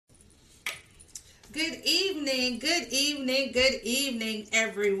Good evening,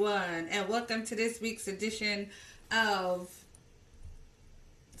 everyone, and welcome to this week's edition of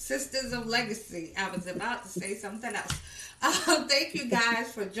Sisters of Legacy. I was about to say something else. Thank you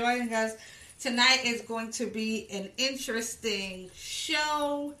guys for joining us. Tonight is going to be an interesting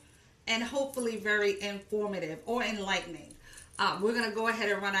show and hopefully very informative or enlightening. We're going to go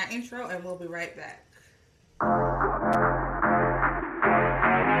ahead and run our intro and we'll be right back.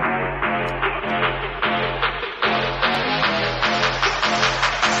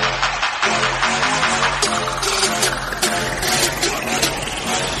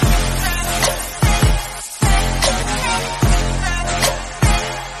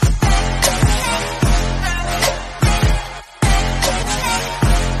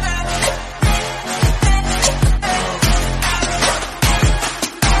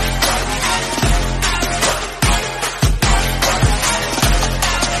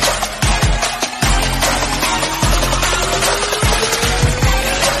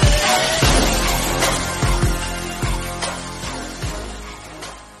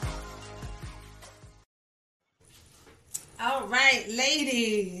 All right,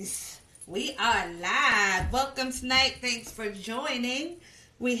 ladies, we are live. Welcome tonight. Thanks for joining.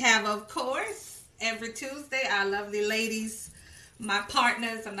 We have, of course, every Tuesday, our lovely ladies, my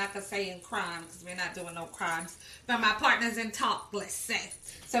partners. I'm not going to say in crime because we're not doing no crimes, but my partners in talk, let's say.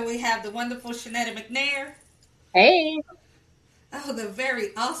 So we have the wonderful Shanetta McNair. Hey. Oh, the very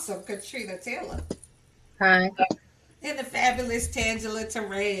awesome Katrina Taylor. Hi. And the fabulous Tangela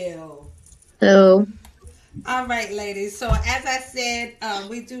Terrell. Hello. All right, ladies. So as I said,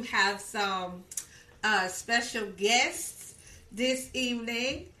 we do have some special guests this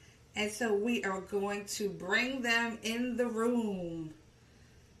evening, and so we are going to bring them in the room.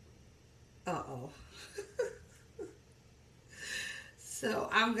 Uh-oh. So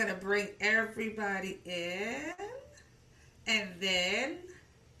I'm going to bring everybody in, and then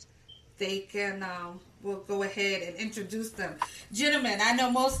they can, we'll go ahead and introduce them. Gentlemen, I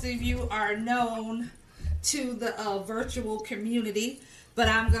know most of you are known to the virtual community, but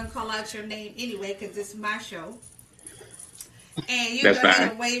I'm going to call out your name anyway because it's my show. And you go ahead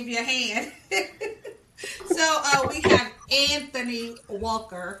and wave your hand. So we have Anthony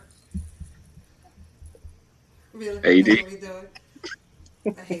Walker. Really? AD. That's what we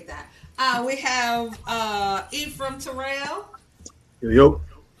doing? I hate that. We have Ephraim Terrell. Yo.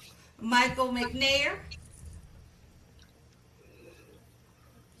 Michael McNair.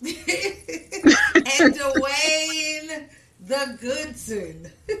 And Dwayne the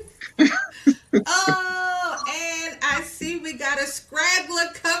Goodson. Oh, and I see we got a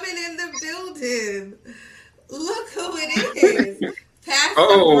scraggler coming in the building. Look who it is. Pastor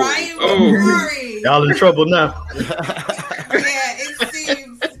Brian McCrory. Y'all in trouble now. Yeah, it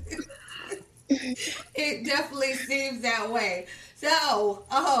seems. It definitely seems that way. So,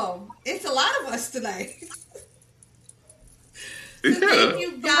 it's a lot of us tonight. So thank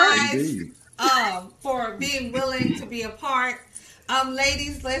you guys for being willing to be a part.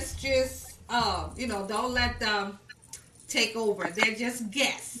 Ladies, let's just don't let them take over. They're just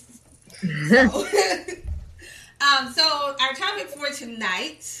guests. So, so our topic for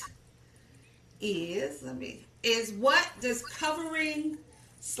tonight is what does covering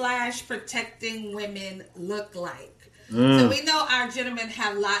 / protecting women look like? So we know our gentlemen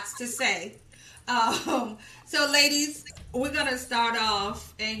have lots to say. So ladies, we're gonna start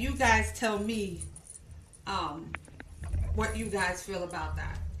off, and you guys tell me, what you guys feel about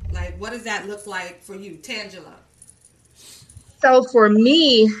that. Like, what does that look like for you, Tangela? So for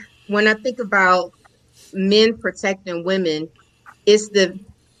me, when I think about men protecting women, it's the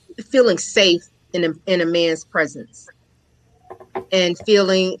feeling safe in a man's presence, and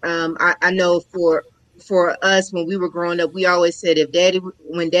feeling. I know for us when we were growing up, we always said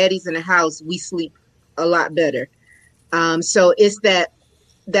when daddy's in the house, we sleep a lot better. So it's that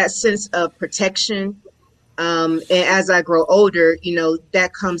sense of protection. And as I grow older,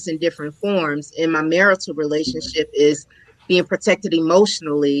 that comes in different forms. In my marital relationship is being protected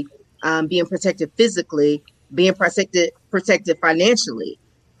emotionally, being protected physically, being protected financially.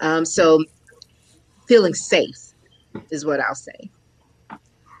 So feeling safe is what I'll say.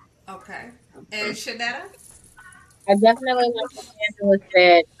 Okay. And Shanetta? I definitely like what Angela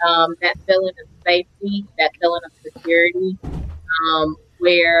said, that feeling of safety, that feeling of security,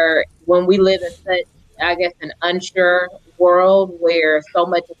 where when we live in such, I guess, an unsure world where so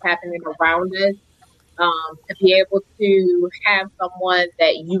much is happening around us, to be able to have someone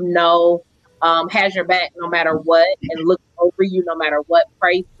that has your back no matter what and look over you no matter what,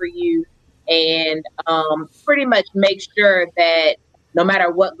 prays for you, and pretty much make sure that no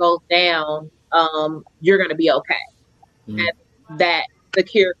matter what goes down, you're going to be okay. Mm. And that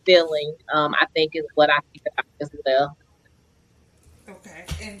secure feeling, I think, is what I think about as well. Okay.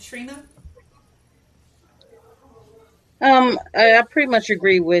 And Trina? I pretty much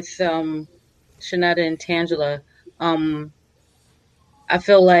agree with Shanetta and Tangela. Um, I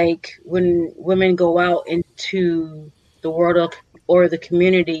feel like when women go out into the world or the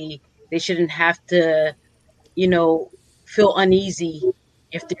community, they shouldn't have to, you know, feel uneasy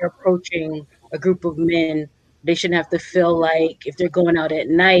if they're approaching a group of men. They shouldn't have to feel like if they're going out at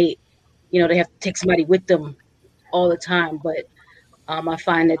night, they have to take somebody with them all the time. But I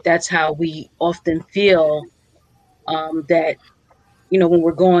find that that's how we often feel, that, when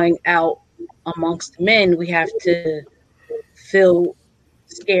we're going out amongst men, we have to feel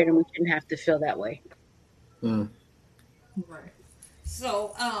scared, and we shouldn't have to feel that way. Mm. Right.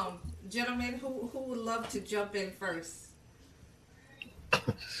 So, gentlemen, who would love to jump in first?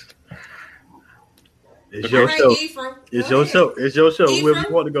 It's All your right, show. Ephraim, go It's your ahead. show. It's your show. Whoever you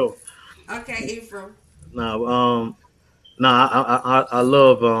Ephraim? want to go. Okay, Ephraim. Now, I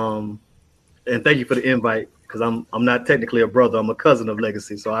love and thank you for the invite because I'm not technically a brother. I'm a cousin of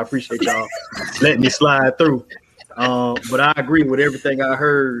Legacy, so I appreciate y'all letting me slide through. But I agree with everything I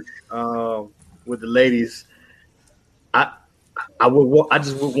heard with the ladies. I I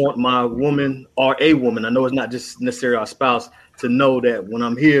just would want my woman or a woman. I know it's not just necessarily our spouse to know that when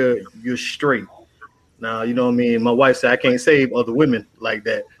I'm here, you're straight. Now, you know what I mean? My wife said I can't save other women like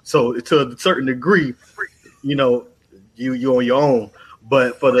that. So to a certain degree, you know, you on your own.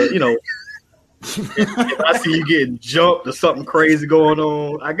 But for the, if I see you getting jumped or something crazy going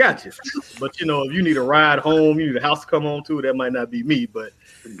on, I got you. But if you need a ride home, you need a house to come home to, that might not be me. But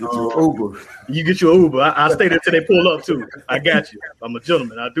Get you an Uber. you get you an Uber. I stay there till they pull up too. I got you. I'm a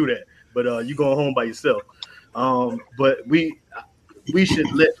gentleman. I do that. But you going home by yourself. But we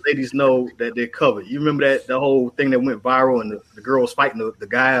should let ladies know that they're covered. You remember that the whole thing that went viral and the girl was fighting the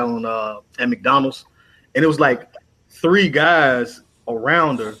guy on at McDonald's, and it was like three guys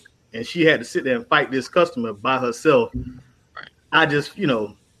around her, and she had to sit there and fight this customer by herself. I just,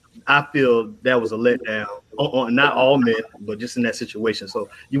 I feel that was a letdown on not all men, but just in that situation. So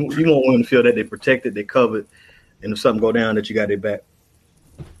you want women to feel that they're protected, they're covered, and if something go down, that you got their back.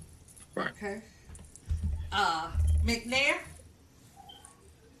 Okay. McNair?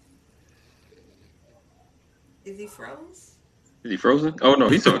 Is he froze? Is he frozen? Oh no,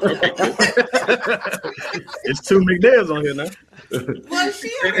 he's on. Okay, good. It's two McNairs on here now. Well,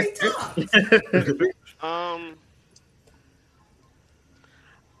 she already talked.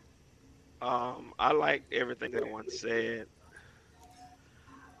 I liked everything that one said.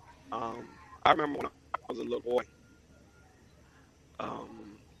 I remember when I was a little boy,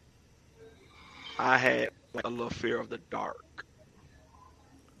 um, I had like a little fear of the dark,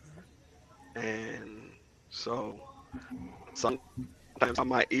 and so sometimes I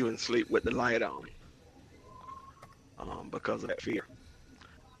might even sleep with the light on, because of that fear.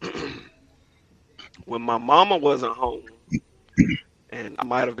 When my mama wasn't home, and I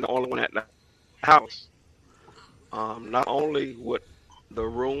might have been the only one at the house, not only would the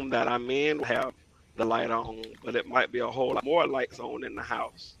room that I'm in have the light on, but it might be a whole lot more lights on in the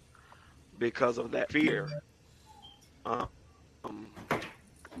house because of that fear. Um,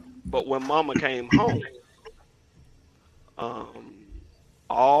 but when Mama came home, um,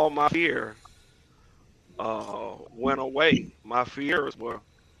 all my fear went away. My fears were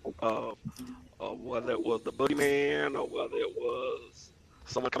uh, whether it was the boogeyman or whether it was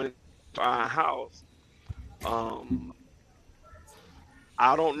someone coming to our house. Um,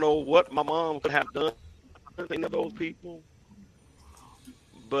 I don't know what my mom could have done to those people,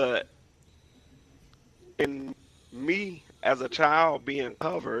 but in me as a child being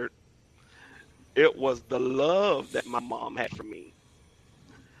covered, it was the love that my mom had for me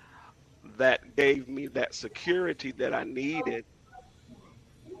that gave me that security that I needed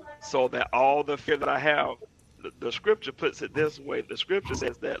so that all the fear that I have, the scripture puts it this way. The scripture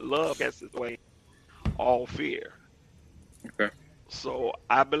says that love casts away all fear. Okay. So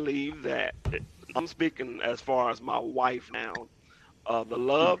I believe that I'm speaking as far as my wife now. The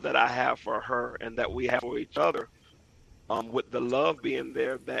love that I have for her and that we have for each other, with the love being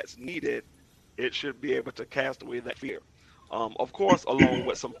there that's needed, it should be able to cast away that fear. Of course, along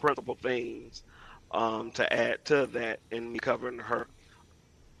with some principal things to add to that in me covering her.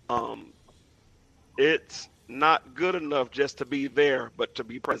 Um, it's not good enough just to be there, but to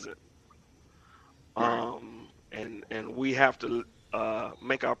be present. Right. And we have to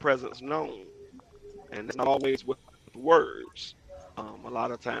make our presence known, and it's not always with words. A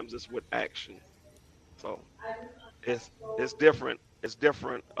lot of times it's with action. So it's different. It's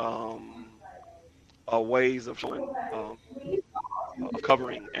different. ways of showing of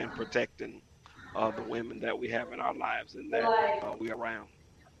covering and protecting the women that we have in our lives and that we are around.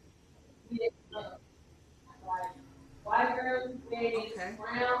 Okay.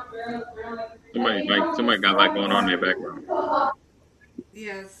 Somebody got a lot going on in their background.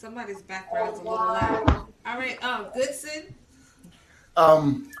 Yeah, somebody's background's a little loud. All right, Goodson.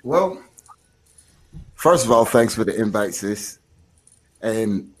 Well, first of all, thanks for the invite, sis.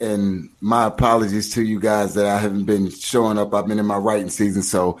 And my apologies to you guys that I haven't been showing up. I've been in my writing season,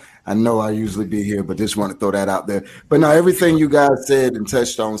 so I know I usually be here, but just want to throw that out there. But no, everything you guys said and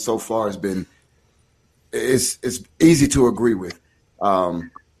touched on so far has been it's easy to agree with.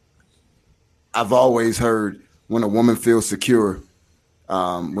 I've always heard when a woman feels secure,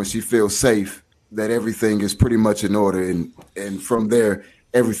 when she feels safe, that everything is pretty much in order, and from there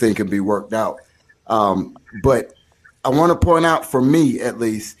everything can be worked out. But I want to point out, for me at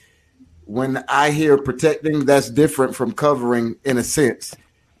least, when I hear protecting, that's different from covering in a sense.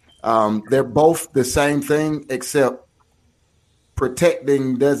 They're both the same thing, except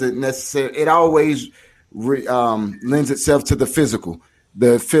protecting doesn't necessarily, it always lends itself to the physical,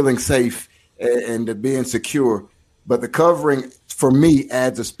 the feeling safe and the being secure. But the covering, for me,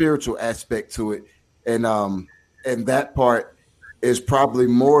 adds a spiritual aspect to it. And that part is probably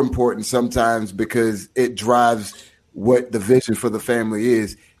more important sometimes because it drives what the vision for the family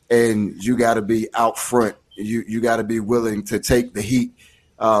is. And you got to be out front. You got to be willing to take the heat.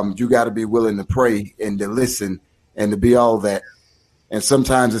 You got to be willing to pray and to listen and to be all that. And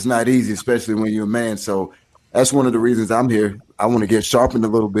sometimes it's not easy, especially when you're a man. So that's one of the reasons I'm here. I want to get sharpened a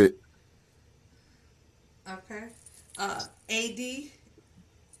little bit. Okay. AD.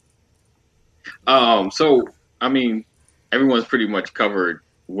 So I mean, everyone's pretty much covered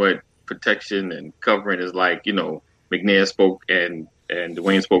what protection and covering is like. You know, McNair spoke and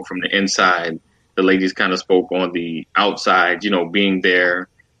Dwayne spoke from the inside. The ladies kind of spoke on the outside. You know, being there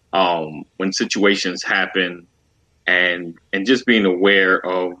when situations happen, and just being aware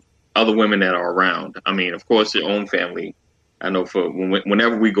of other women that are around. I mean, of course, your own family. I know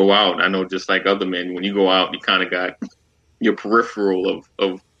whenever we go out, I know just like other men, when you go out, you kind of got your peripheral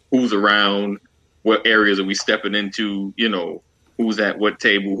of who's around, what areas are we stepping into, you know, who's at what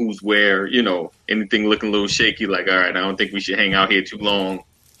table, who's where, you know, anything looking a little shaky, like, all right, I don't think we should hang out here too long,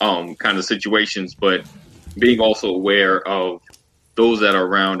 kind of situations. But being also aware of those that are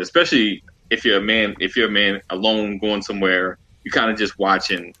around, especially if you're a man alone going somewhere, you're kind of just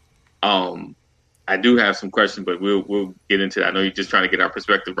watching. I do have some questions, but we'll get into that. I know you're just trying to get our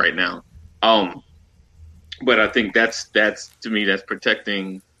perspective right now. But I think that's to me, that's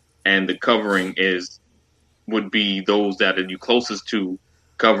protecting, and the covering would be those that are you closest to,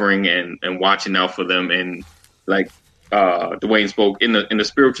 covering and watching out for them. And like Dwayne spoke in the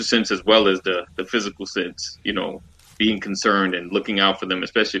spiritual sense as well as the physical sense, you know, being concerned and looking out for them,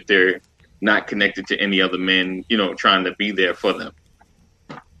 especially if they're not connected to any other men, you know, trying to be there for them.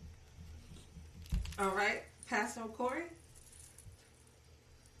 All right, Pastor Corey.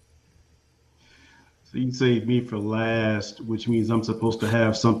 So you saved me for last, which means I'm supposed to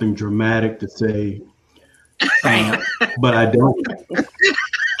have something dramatic to say, but I don't.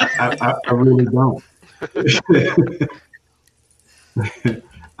 I really don't.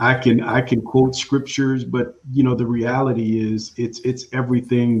 I can quote scriptures, but you know the reality is it's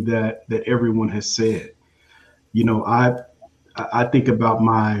everything that everyone has said. You know, I think about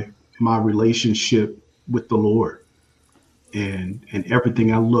my relationship with the Lord and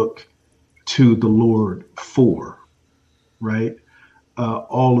everything I look to the Lord for, right?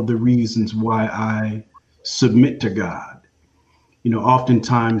 All of the reasons why I submit to God. You know,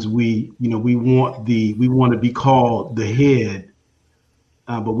 oftentimes we want to be called the head,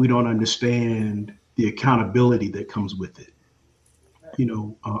 but we don't understand the accountability that comes with it. You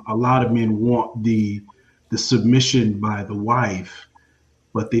know, a lot of men want the submission by the wife,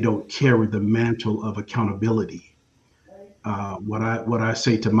 but they don't carry the mantle of accountability. What I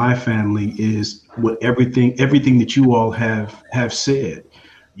say to my family is everything that you all have said.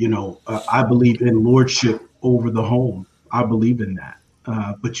 You know, I believe in lordship over the home. I believe in that.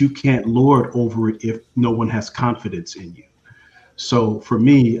 But you can't lord over it if no one has confidence in you. So for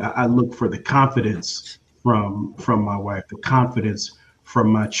me, I look for the confidence from my wife, the confidence from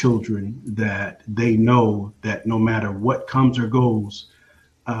my children, that they know that no matter what comes or goes,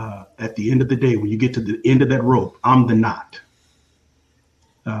 at the end of the day, when you get to the end of that rope, I'm the knot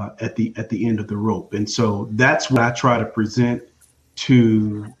at the end of the rope. And so that's what I try to present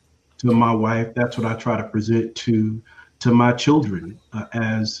to my wife. That's what I try to present to my children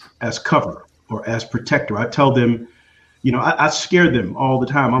as cover or as protector. I tell them, You know, I scare them all the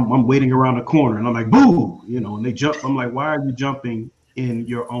time. I'm waiting around the corner and I'm like, boo, you know, and they jump. I'm like, why are you jumping in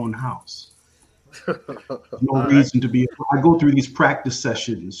your own house? No reason to be. I go through these practice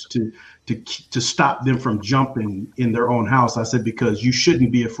sessions to stop them from jumping in their own house. I said, because you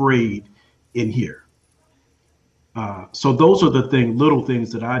shouldn't be afraid in here. So those are the little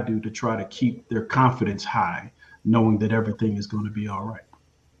things that I do to try to keep their confidence high, knowing that everything is going to be all right.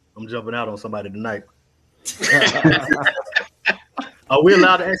 I'm jumping out on somebody tonight. Are we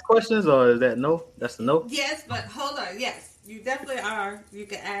allowed to ask questions, or is that no? That's a no? Yes, but hold on. Yes, you definitely are. You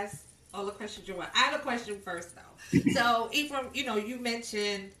can ask all the questions you want. I have a question first, though. So, Ephraim, you know, you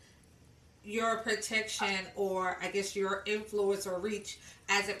mentioned your protection, or I guess your influence or reach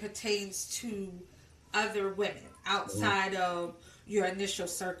as it pertains to other women outside of your initial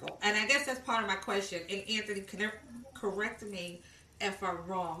circle. And I guess that's part of my question. And Anthony, correct me if I'm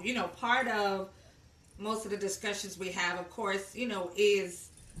wrong. You know, part of most of the discussions we have, of course, you know,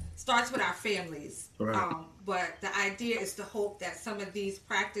 starts with our families. Right. But the idea is to hope that some of these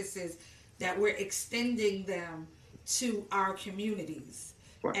practices, that we're extending them to our communities.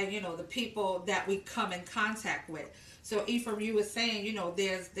 Right. And, you know, the people that we come in contact with. So, Ephraim, you were saying, you know,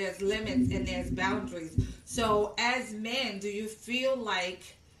 there's limits and there's boundaries. So, as men, do you feel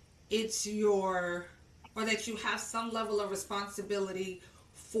like it's or that you have some level of responsibility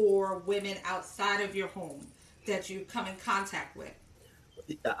for women outside of your home that you come in contact with?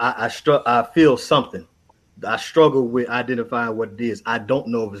 I feel something. I struggle with identifying what it is. I don't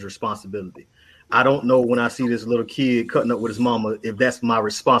know if it's responsibility. I don't know when I see this little kid cutting up with his mama, if that's my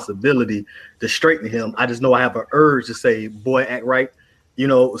responsibility to straighten him. I just know I have an urge to say, boy, act right. You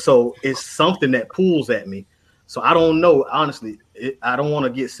know, so it's something that pulls at me. So I don't know. Honestly, I don't want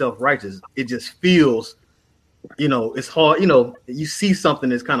to get self-righteous. It just feels, you know, it's hard. You know, you see something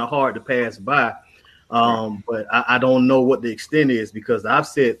that's kind of hard to pass by. But I don't know what the extent is, because I've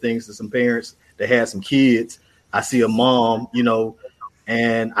said things to some parents that had some kids. I see a mom, you know,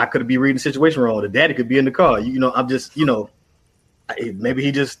 and I could be reading the situation wrong. The daddy could be in the car. You know, I'm just, you know, maybe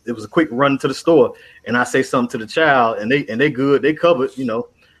it was a quick run to the store, and I say something to the child, and they good, they covered, you know,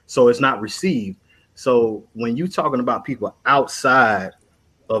 so it's not received. So when you talking about people outside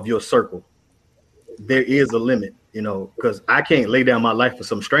of your circle, there is a limit, you know, because I can't lay down my life for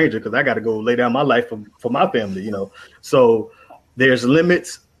some stranger, because I got to go lay down my life for my family, you know. So there's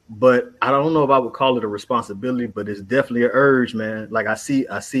limits, but I don't know if I would call it a responsibility, but it's definitely an urge, man. Like I see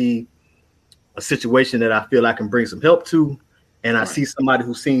a situation that I feel I can bring some help to, and I see somebody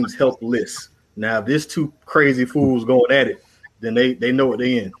who seems helpless. Now, if there's two crazy fools going at it, then they know what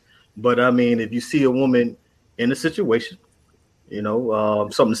they're in. But I mean, if you see a woman in a situation, you know,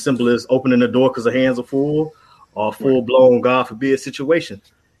 something as simple as opening the door because her hands are full, or full blown, God forbid, situation,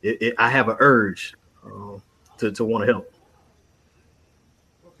 I have an urge to want to help.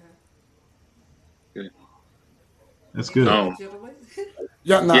 Okay. That's good. I'm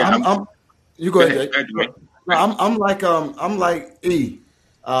you go ahead. I'm like E.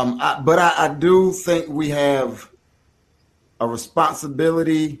 But I do think we have a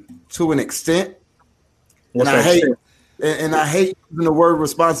responsibility to an extent. And I hate using the word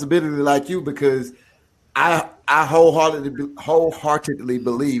responsibility like you, because I wholeheartedly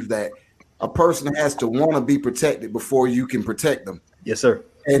believe that a person has to want to be protected before you can protect them. Yes, sir.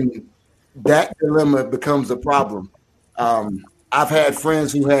 And that dilemma becomes a problem. I've had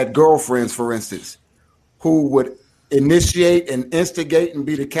friends who had girlfriends, for instance, who would initiate and instigate and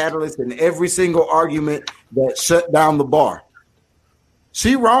be the catalyst in every single argument that shut down the bar.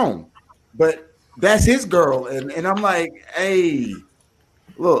 She wrong, but that's his girl. And I'm like, hey,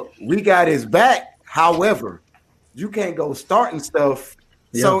 look, we got his back. However, you can't go starting stuff.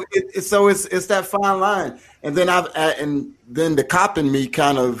 Yeah. So it's that fine line. And then the cop in me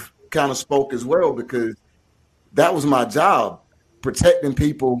kind of spoke as well, because that was my job, protecting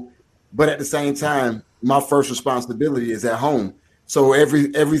people. But at the same time, my first responsibility is at home. So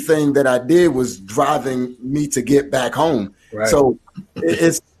everything that I did was driving me to get back home. Right. So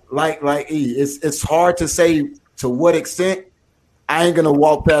it's like E, it's hard to say to what extent. I ain't gonna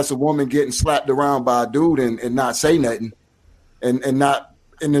walk past a woman getting slapped around by a dude and not say nothing and not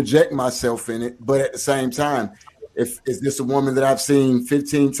interject myself in it. But at the same time, if this a woman that I've seen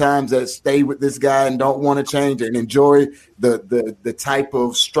 15 times that stay with this guy and don't want to change and enjoy the type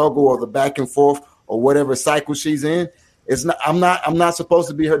of struggle or the back and forth or whatever cycle she's in, I'm not supposed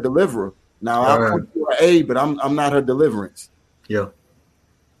to be her deliverer. Now I'll put you an A, but I'm not her deliverance. Yeah.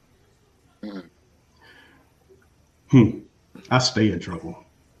 I stay in trouble.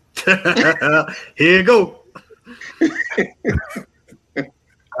 Here you go.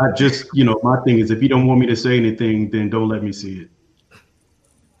 I just, my thing is, if you don't want me to say anything, then don't let me see it.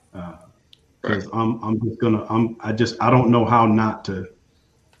 Because I don't know how not to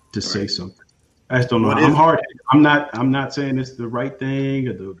say something. I just don't know. I'm hard. I'm not saying it's the right thing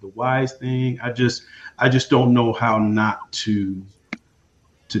or the wise thing. I just don't know how not to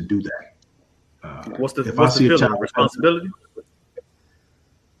do that. What's the feeling? Responsibility?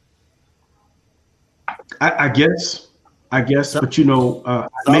 I guess, but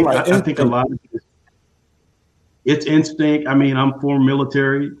I think a lot of it's instinct. I mean, I'm former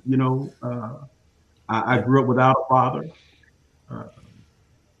military. I grew up without a father.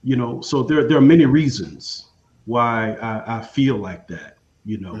 So there are many reasons why I feel like that.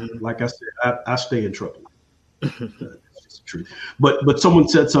 Like I said, I stay in trouble. That's just the truth. But someone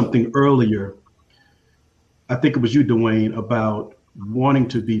said something earlier. I think it was you, Dwayne, about wanting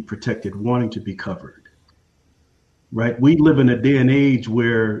to be protected, wanting to be covered. Right? We live in a day and age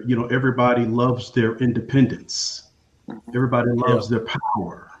where everybody loves their independence. Everybody loves their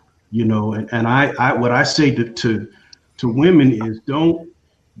power. And I what I say to women is, don't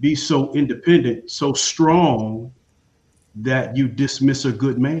be so independent, so strong that you dismiss a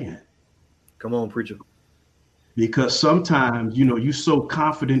good man. Come on, preacher. Because sometimes, you're so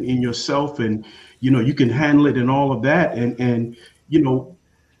confident in yourself and, you can handle it and all of that. And you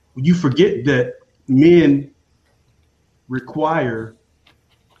forget that men require,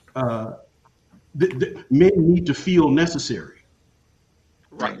 men need to feel necessary.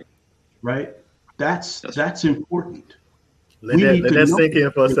 Right. That's important. Let that sink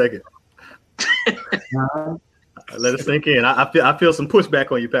in for a second. Let it sink in. I feel some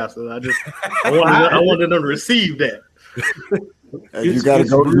pushback on you, Pastor. I wanted them to receive that. You got to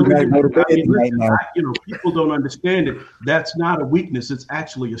go to bed right now. People don't understand it. That's not a weakness. It's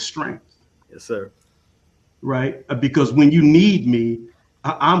actually a strength. Yes, sir. Right? Because when you need me,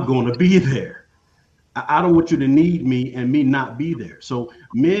 I'm going to be there. I don't want you to need me and me not be there. So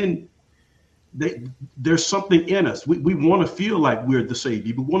men, there's something in us. We want to feel like we're the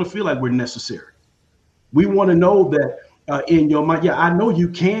savior. We want to feel like we're necessary. We want to know that in your mind, I know you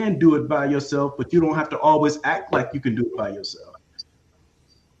can do it by yourself, but you don't have to always act like you can do it by yourself.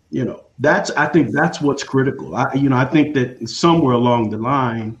 I think that's what's critical. I think that somewhere along the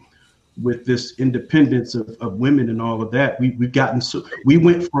line with this independence of women and all of that, we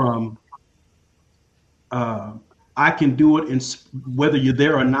went from I can do it, and whether you're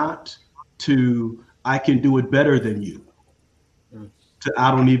there or not, to I can do it better than you, to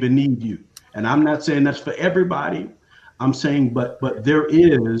I don't even need you. And I'm not saying that's for everybody. I'm saying, but there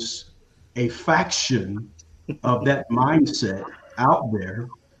is a faction of that mindset out there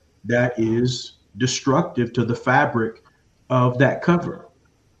that is destructive to the fabric of that cover.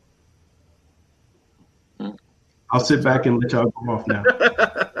 I'll sit back and let y'all go off now.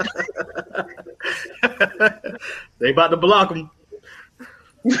 They about to block them.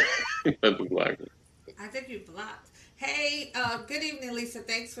 I think you blocked. Hey, good evening, Lisa.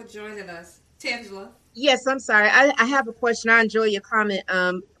 Thanks for joining us. Tangela. Yes, I'm sorry. I have a question. I enjoy your comment,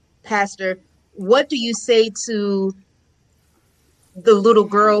 Pastor. What do you say to the little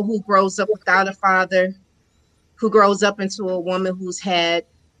girl who grows up without a father, who grows up into a woman who's had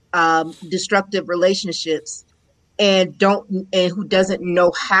destructive relationships and who doesn't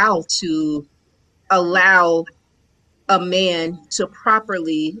know how to allow a man to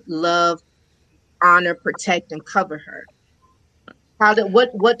properly love, honor, protect, and cover her?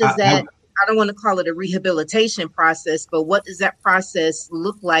 What does that? I don't want to call it a rehabilitation process, but what does that process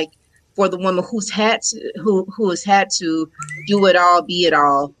look like for the woman who has had to do it all, be it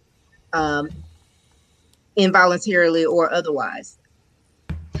all, involuntarily or otherwise?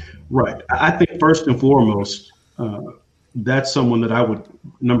 Right. I think first and foremost, that's someone that I would,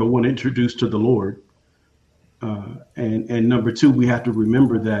 number one, introduce to the Lord. And number two, we have to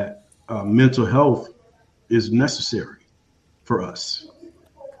remember that mental health is necessary for us.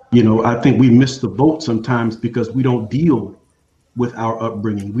 I think we miss the boat sometimes because we don't deal with our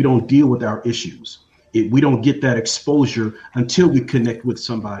upbringing. We don't deal with our issues. We don't get that exposure until we connect with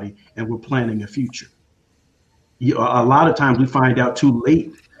somebody and we're planning a future. A lot of times we find out too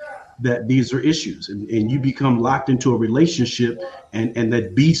late that these are issues, and you become locked into a relationship and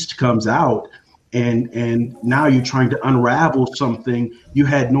that beast comes out and now you're trying to unravel something you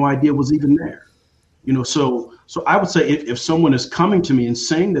had no idea was even there. So I would say if someone is coming to me and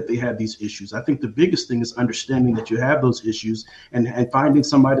saying that they have these issues, I think the biggest thing is understanding that you have those issues and finding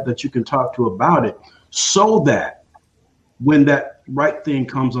somebody that you can talk to about it, so that when that right thing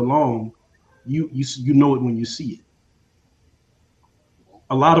comes along, you know it when you see it.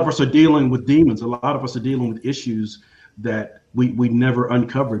 A lot of us are dealing with demons. A lot of us are dealing with issues that we never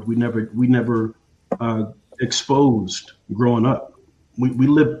uncovered, we never exposed growing up. We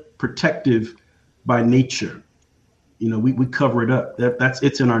live protective by nature. You know, we cover it up.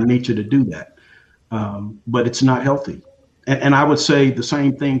 It's in our nature to do that, but it's not healthy. And I would say the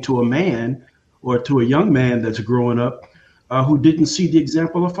same thing to a man or to a young man that's growing up who didn't see the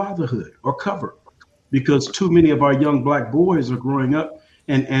example of fatherhood or cover, because too many of our young Black boys are growing up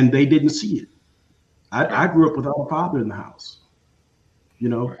and they didn't see it. I grew up without a father in the house. You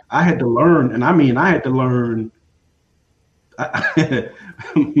know, I had to learn, and I mean, I had to learn.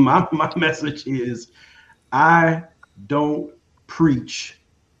 My message is, I don't preach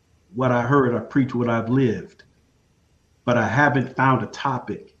what I heard. I preach what I've lived, but I haven't found a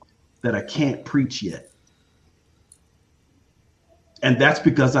topic that I can't preach yet. And that's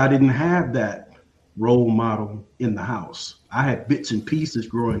because I didn't have that role model in the house. I had bits and pieces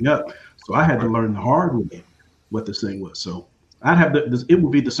growing up, so I had to learn the hard way what this thing was. So I'd have it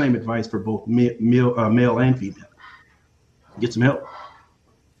would be the same advice for both male and female. Get some help.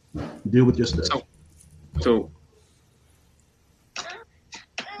 Deal with your stuff. So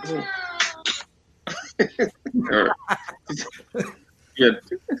yeah,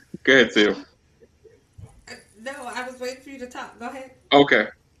 go ahead, Phil. No, I was waiting for you to talk. Go ahead. Okay.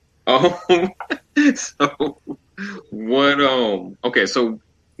 So what? Okay. So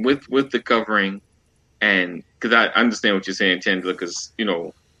with the covering, and because I understand what you're saying, Tangela, because you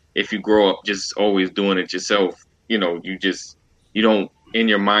know, if you grow up just always doing it yourself, you know, you don't, in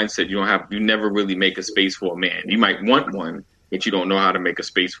your mindset, you never really make a space for a man. You might want one, but you don't know how to make a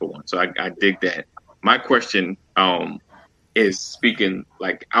space for one. So I dig that. My question is speaking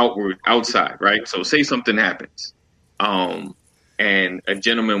like outside, right? So say something happens, and a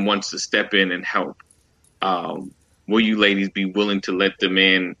gentleman wants to step in and help. Will you ladies be willing to let the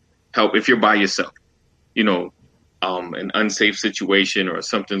man help if you're by yourself? You know, an unsafe situation or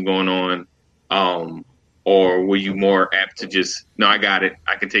something going on, or were you more apt to just, no, I got it,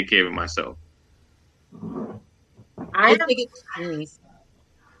 I can take care of it myself? I think it's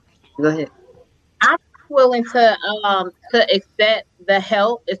Go ahead. I'm willing to accept the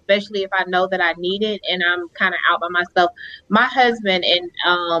help, especially if I know that I need it and I'm kind of out by myself. My husband, and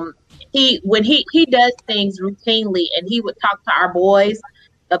when he does things routinely, and he would talk to our boys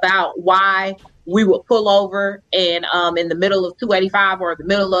about why we would pull over and in the middle of 285 or the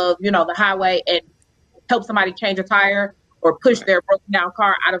middle of, you know, the highway and help somebody change a tire or push their broken down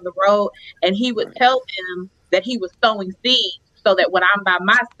car out of the road. And he would tell them that he was sowing seeds so that when I'm by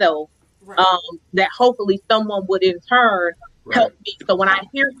myself, that hopefully someone would in turn help me. So when I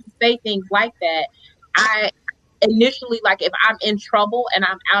hear him say things like that, I initially, like if I'm in trouble and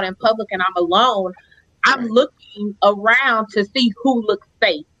I'm out in public and I'm alone, I'm looking around to see who looks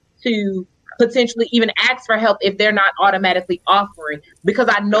safe to potentially even ask for help if they're not automatically offering, because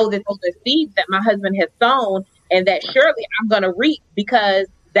I know that those are seeds that my husband has sown and that surely I'm going to reap, because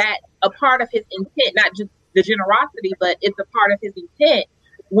that's a part of his intent, not just the generosity, but it's a part of his intent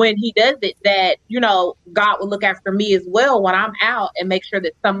when he does it, that, you know, God will look after me as well when I'm out and make sure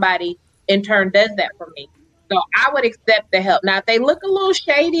that somebody in turn does that for me. So I would accept the help. Now, if they look a little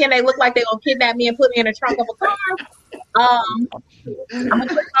shady and they look like they're going to kidnap me and put me in the trunk of a car, I'm gonna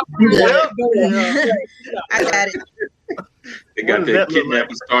put my I got it. They got that kidnap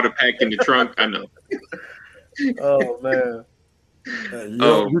and started packing the trunk. I know. Oh man.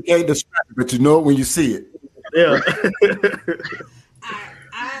 You can't describe it, but you know it when you see it. Yeah.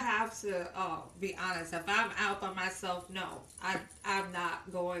 I have to be honest. If I'm out by myself, no, I'm not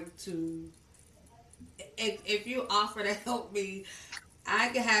going to. If you offer to help me, I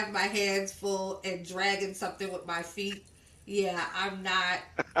can have my hands full and dragging something with my feet. Yeah, I'm not.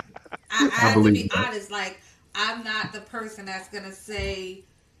 I have to be honest. Like, I'm not the person that's gonna say,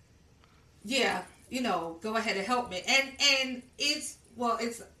 yeah, you know, go ahead and help me. And it's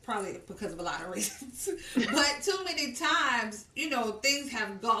probably because of a lot of reasons, but too many times, you know, things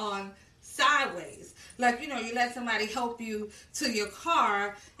have gone sideways. Like, you know, you let somebody help you to your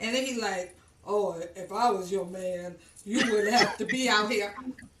car, and then he's like, oh, if I was your man, you wouldn't have to be out here.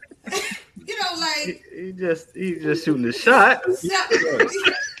 You know, like he just shooting a shot.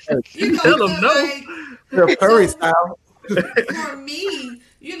 You know, tell him no. Curry style. For me,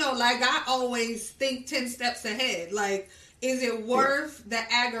 you know, like I always think 10 steps ahead. Like, is it worth the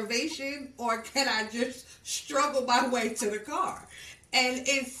aggravation, or can I just struggle my way to the car? And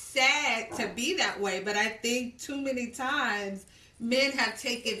it's sad to be that way, but I think too many times men have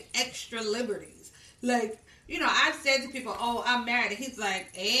taken extra liberties. Like, you know, I've said to people, oh, I'm married. And he's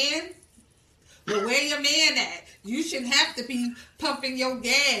like, and? Well, where your man at? You shouldn't have to be pumping your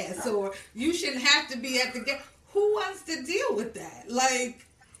gas, or you shouldn't have to be at the gas. who wants to deal with that? Like,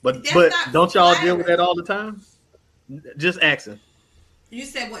 But that's but not don't y'all deal with flattering. that all the time? Just asking. You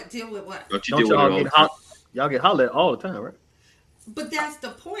said what? Deal with what? Don't you Don't deal with it y'all all the get time? y'all get hollered at all the time, right? But that's the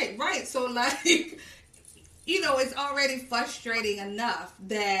point, right? So, like, it's already frustrating enough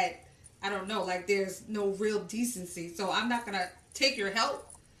that, I don't know, like, there's no real decency. So I'm not going to take your help.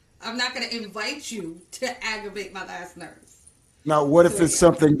 I'm not going to invite you to aggravate my last nerves. Now, what if it's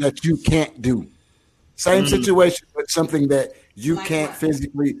something that you can't do? Same situation, but something that you Like can't what?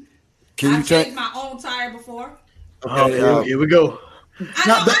 physically. Can you I've change? changed my own tire before. Okay, here we go. I'm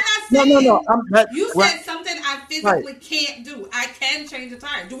not saying you right, said something I physically can't do. I can change a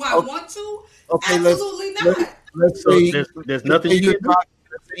tire. Do I want to? Okay, Absolutely not. let's So say there's nothing you can do.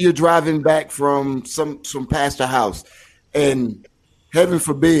 let's say you're driving back from some pastor house, and heaven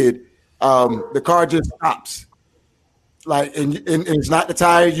forbid, the car just stops. Like, and it's not the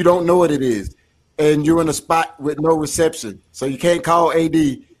tire. You don't know what it is, and you're in a spot with no reception, so you can't call AD.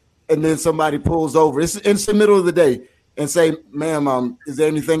 And then somebody pulls over. It's the middle of the day, and say, "Ma'am, is there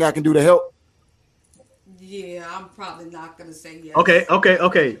anything I can do to help?" Yeah, I'm probably not gonna say yes.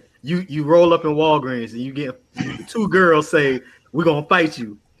 Okay. You roll up in Walgreens and you get two girls say, "We're gonna fight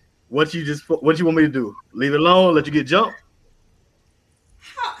you." What you want me to do? Leave it alone? Let you get jumped?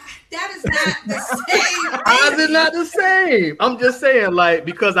 That is not the same. How is it not the same? I'm just saying, like,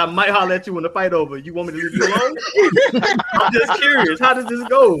 because I might holler at you when the fight over. You want me to leave you alone? I'm just curious. How does this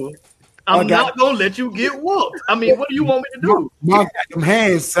go? I'm not gonna let you get whooped. I mean, what do you want me to do? Mom got them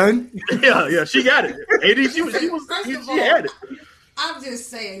hands, son. Yeah, she got it. AD, she had it. I'm just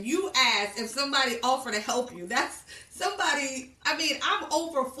saying, you asked if somebody offered to help you. That's somebody. I mean, I'm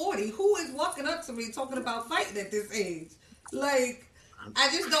over 40. Who is walking up to me talking about fighting at this age? Like, I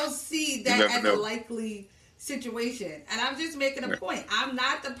just don't see that as a likely situation. And I'm just making a point. I'm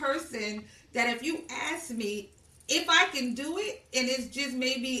not the person that if you ask me if I can do it and it's just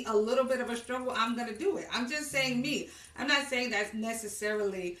maybe a little bit of a struggle, I'm going to do it. I'm just saying me. I'm not saying that's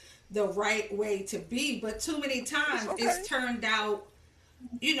necessarily the right way to be, but too many times it's turned out,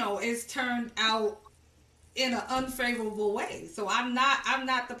 it's turned out in an unfavorable way. So I'm not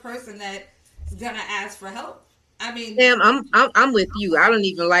the person that's going to ask for help. I mean, Sam, I'm with you. I don't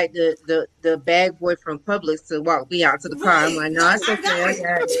even like the bag boy from Publix to walk me out to the car. I'm like, no, it's okay. I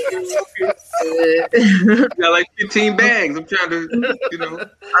got it. Got like 15 bags. I'm trying to,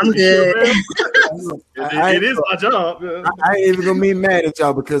 I'm good. It is my job. I ain't even gonna be mad at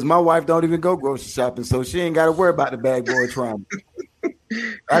y'all because my wife don't even go grocery shopping, so she ain't got to worry about the bag boy trauma.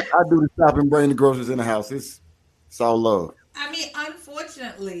 I do the shopping, bring the groceries in the house. It's all love. I mean,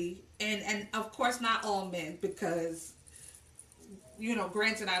 unfortunately, and of course not all men, because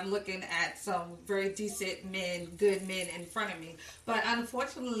granted, I'm looking at some very decent men, good men in front of me, but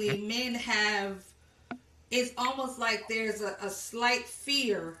unfortunately men have, it's almost like there's a slight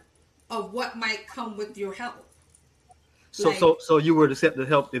fear of what might come with your help. So you would accept the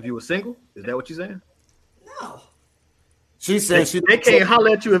help if you were single? Is that what you're saying? No. She said they can't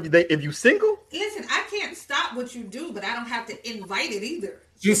holler at you if you single. Listen, I can't stop what you do, but I don't have to invite it either.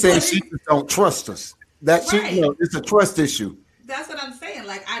 She said she just don't trust us. It's a trust issue. That's what I'm saying.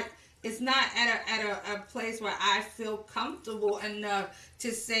 Like, it's not at a place where I feel comfortable enough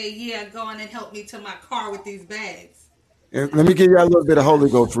to say, yeah, go on and help me to my car with these bags. And let me give you a little bit of Holy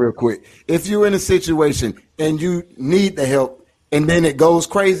Ghost real quick. If you're in a situation and you need the help and then it goes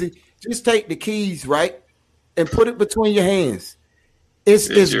crazy, just take the keys, right? And put it between your hands. It's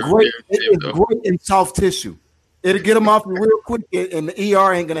great. It's great in soft tissue. It'll get them off you real quick, and the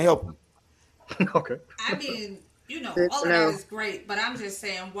ER ain't gonna help them. Okay. I mean, all of that is great, but I'm just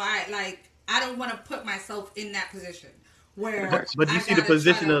saying why. Like, I don't want to put myself in that position where. But you see the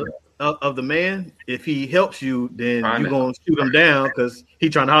position of the man. If he helps you, then you're gonna shoot him down because he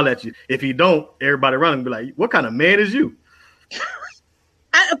trying to holler at you. If he don't, everybody around him be like, "What kind of man is you?"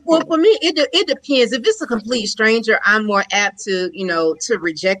 Well, for me, it depends. If it's a complete stranger, I'm more apt to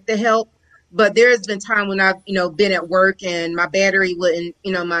reject the help. But there has been time when I've been at work and my battery wouldn't,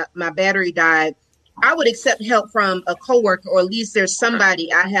 my battery died. I would accept help from a coworker, or at least there's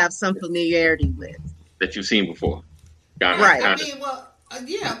somebody I have some familiarity with that you've seen before. Right. I mean, well,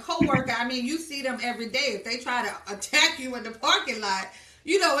 yeah, a coworker. I mean, you see them every day. If they try to attack you in the parking lot,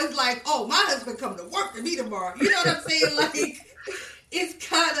 it's like, oh, my husband coming to work for me tomorrow. You know what I'm saying? Like. It's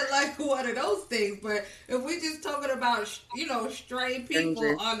kind of like one of those things, but if we're just talking about, stray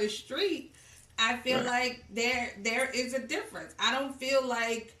people on the street, I feel like there is a difference. I don't feel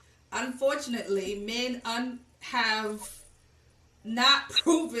like, unfortunately, men have not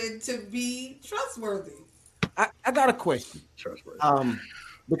proven to be trustworthy. I got a question. Trustworthy.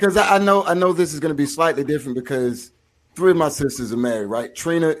 because I know this is going to be slightly different because 3 of my sisters are married, right?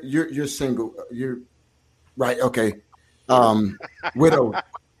 Trina, you're single. You're right. Okay. Widow.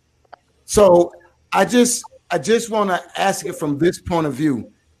 So I just want to ask it from this point of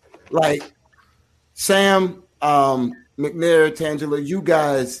view. Like Sam, McNair, Tangela, you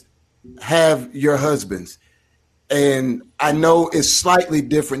guys have your husbands. And I know it's slightly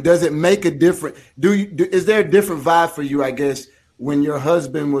different. Does it make a difference? Is there a different vibe for you, I guess, when your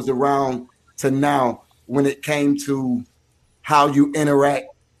husband was around to now when it came to how you interact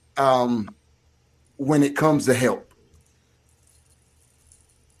when it comes to help?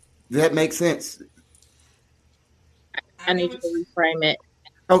 Does that make sense? I need to reframe it.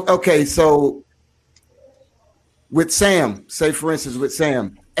 Okay, so with Sam, say for instance, with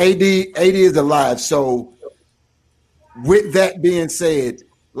Sam, AD is alive. So with that being said,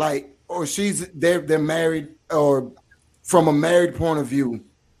 like, or they're married, or from a married point of view,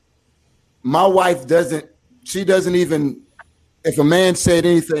 my wife doesn't even, if a man said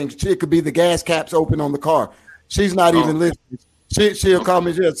anything, it could be the gas caps open on the car. She's not even listening. She'll call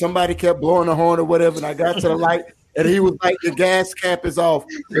me, somebody kept blowing the horn or whatever, and I got to the light, and he was like, the gas cap is off.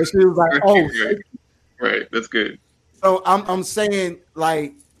 And she was like, oh. Right, that's good. So I'm saying,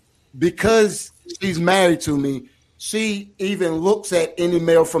 like, because she's married to me, she even looks at any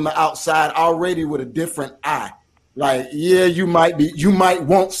male from the outside already with a different eye. Like, yeah, you might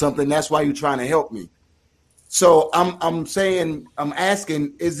want something. That's why you're trying to help me. So I'm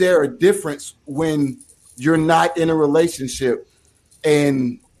asking, is there a difference when you're not in a relationship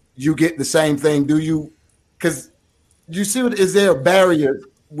and you get the same thing? Do you? Because you see, is there a barrier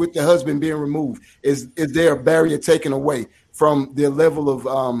with the husband being removed? Is there a barrier taken away from the level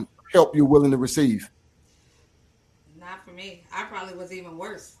of help you're willing to receive? Not for me. I probably was even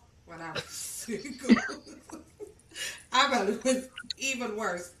worse when I was single. I probably was even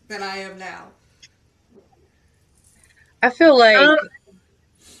worse than I am now. I feel like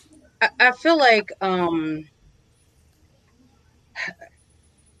I'm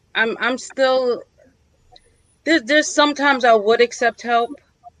still there's sometimes I would accept help,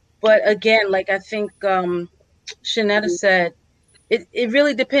 but again, like I think Shanetta said, it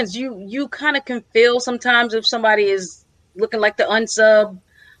really depends. You kind of can feel sometimes if somebody is looking like the unsub,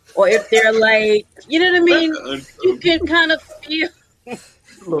 or if they're like, you know what I mean? You can kind of feel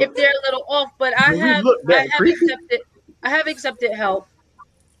if they're a little off. But I have accepted help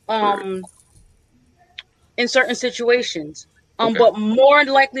in certain situations. But more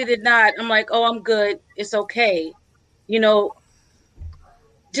likely than not, I'm like, oh, I'm good. It's okay. You know,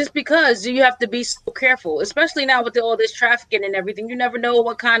 just because you have to be so careful, especially now with all this trafficking and everything. You never know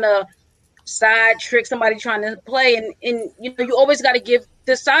what kind of side trick somebody trying to play. And you know, you always got to give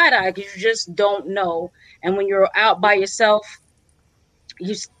the side eye because you just don't know. And when you're out by yourself,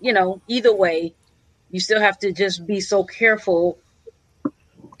 you know, either way, you still have to just be so careful.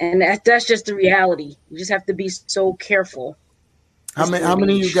 And that's just the reality. You just have to be so careful. How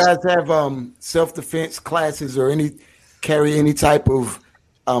many of you guys have self-defense classes or carry any type of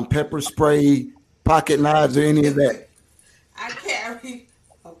pepper spray, pocket knives, or any of that? I carry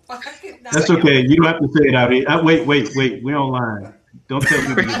a pocket knife. That's okay. You don't have to say it out here. Wait. We're online. Don't tell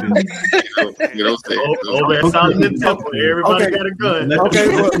me what you do. You don't say it. Over at Solomon Temple, everybody got a gun.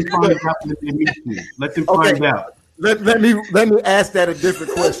 Let them find out. Let me ask that a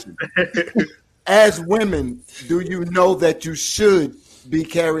different question. As women, do you know that you should be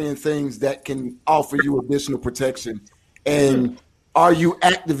carrying things that can offer you additional protection? And are you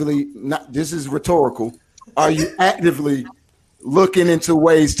actively, this is rhetorical, are you actively looking into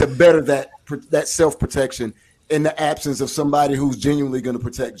ways to better that self-protection in the absence of somebody who's genuinely going to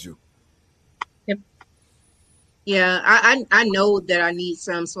protect you? Yep. Yeah, I know that I need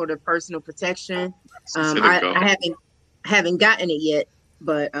some sort of personal protection. I haven't gotten it yet,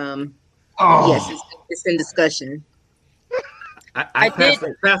 but yes, it's in discussion. I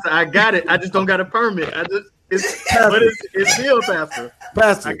Pastor, I got it. I just don't got a permit. It's still, Pastor.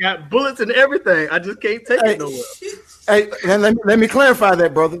 I got bullets and everything. I just can't take it nowhere. Hey, and let me clarify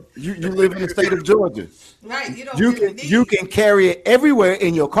that, brother. You live in the state of Georgia. Right. You can carry it everywhere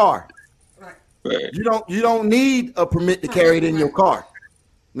in your car. Right. You don't need a permit to carry it in your car.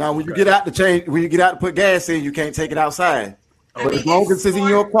 Now, when you get out to put gas in, you can't take it outside. But as long as it's in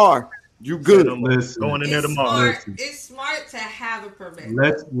your car, you good. Going in there tomorrow. It's smart to have a permit.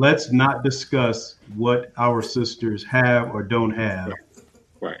 Let's not discuss what our sisters have or don't have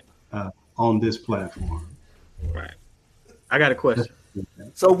on this platform. Right. I got a question.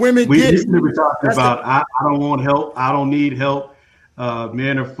 So women we were talking about I don't want help. I don't need help.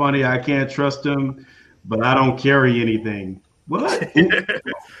 Men are funny. I can't trust them, but I don't carry anything. What? Yeah.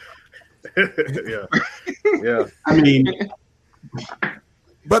 Yeah. I mean,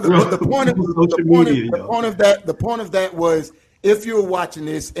 But the point of that was, if you're watching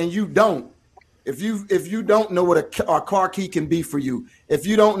this and you don't, if you don't know what a car key can be for you, if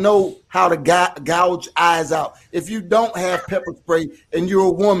you don't know how to gouge eyes out, if you don't have pepper spray and you're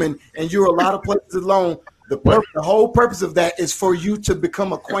a woman and you're a lot of places alone, the whole purpose of that is for you to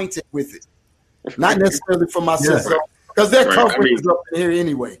become acquainted with it, not necessarily for my sister, because their comfort is up in here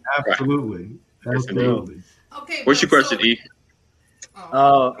anyway. Absolutely. Okay. What's your question, E?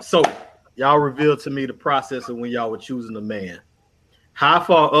 So y'all revealed to me the process of when y'all were choosing a man. How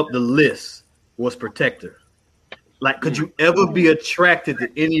far up the list was Protector? Like, could you ever be attracted to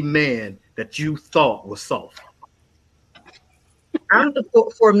any man that you thought was soft?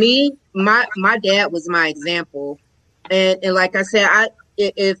 For me, my dad was my example, and like I said,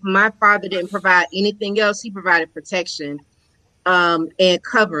 if my father didn't provide anything else, he provided protection, and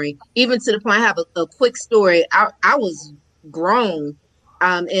covering. Even to the point, I have a quick story. I was grown,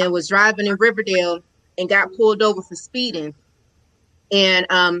 and was driving in Riverdale and got pulled over for speeding, and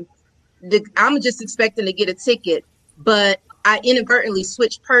I'm just expecting to get a ticket, but I inadvertently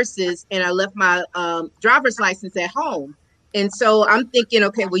switched purses and I left my driver's license at home. And so I'm thinking,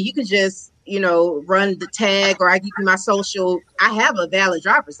 okay, well, you can just, run the tag, or I give you my social. I have a valid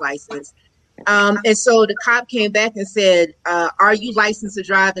driver's license. And so the cop came back and said, are you licensed to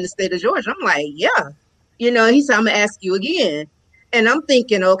drive in the state of Georgia? I'm like, yeah. He said, I'm going to ask you again. And I'm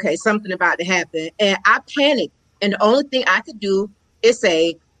thinking, okay, something about to happen. And I panicked. And the only thing I could do is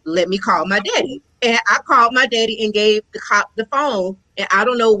say, let me call my daddy. And I called my daddy and gave the cop the phone. And I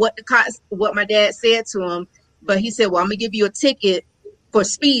don't know what my dad said to him, but he said, well, I'm going to give you a ticket for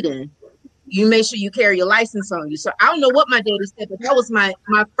speeding. You make sure you carry your license on you. So I don't know what my daddy said, but that was my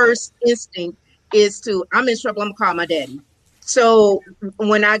first instinct is I'm in trouble, I'm going to call my daddy. So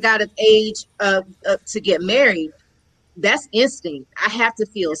when I got of age to get married, that's instinct. I have to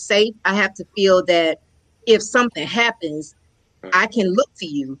feel safe. I have to feel that if something happens, I can look to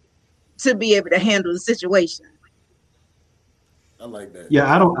you to be able to handle the situation. I like that.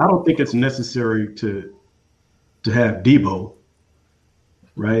 Yeah, I don't think it's necessary to have Debo,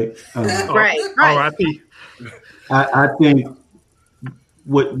 right? Right. R.I.P. I think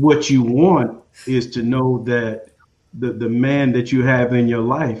what you want is to know that the man that you have in your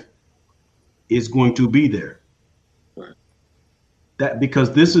life is going to be there. Right. That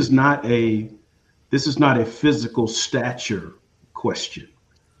because this is not a physical stature question.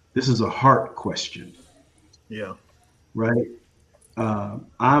 This is a heart question. Yeah. Right. I'm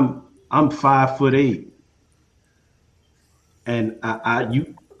 5'8", and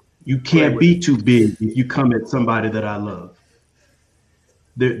you can't be too big if you come at somebody that I love.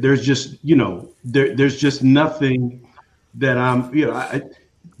 There's just there's just nothing that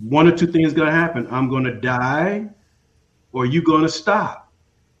one or two things gonna happen. I'm gonna die, or you gonna stop.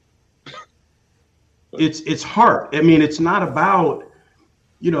 It's heart. I mean, it's not about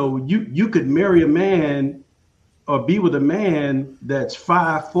you could marry a man or be with a man that's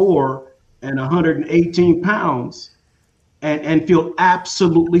 5'4" and 118 pounds and feel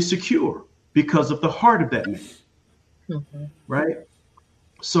absolutely secure because of the heart of that man. Mm-hmm. Right?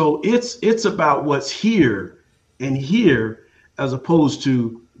 So it's about what's here and here as opposed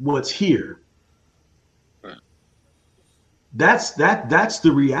to what's here. Right. That's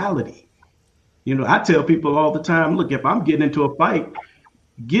the reality. I tell people all the time, look, if I'm getting into a fight,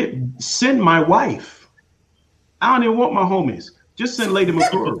 send my wife. I don't even want my homies. Just send Lady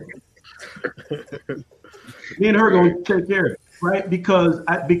McCrory. Me and her going to take care of it, right? Because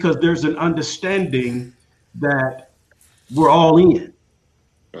there's an understanding that we're all in.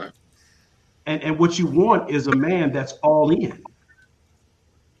 Right. And what you want is a man that's all in.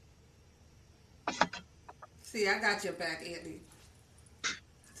 See, I got your back, Andy.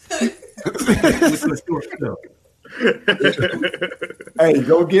 Hey,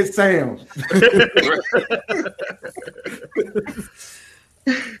 go get Sam.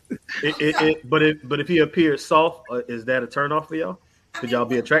 But if he appears soft, is that a turnoff for y'all? Could y'all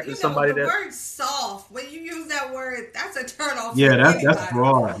be attracted to somebody the that? word soft, when you use that word, that's a turnoff. Yeah, that's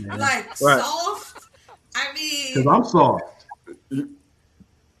broad, man. Like right. Soft. I mean, because I'm soft.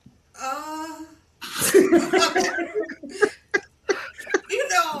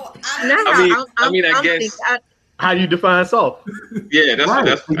 I guess. How do you define soft? Yeah, that's right.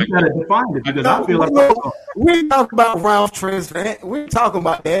 That's you got to define it because I feel like we ain't talking about Ralph Trans. We ain't talking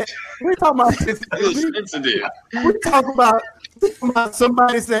about that. We're talking about sensitive. We're talking about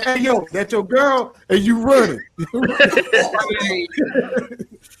somebody saying, "Hey, yo, that's your girl," and you running.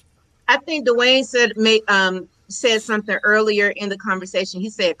 I think Dwayne said said something earlier in the conversation. He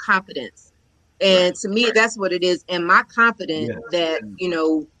said confidence. And to me, that's what it is. Am I confident that,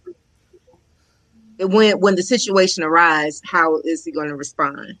 when the situation arises, how is he going to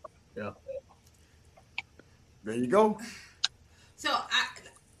respond? Yeah. There you go. So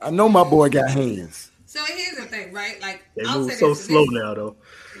I know my boy got hands. So here's the thing, right? Like, They I'll move say so this, slow now, though.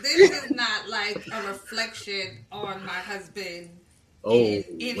 This is not like a reflection on my husband. Oh, in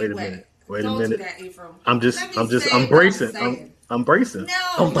any wait a way. minute. Wait Don't a minute. do that, Ephraim. I'm bracing. I'm bracing.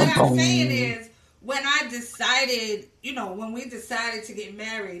 No, what I'm saying is, when I decided, when we decided to get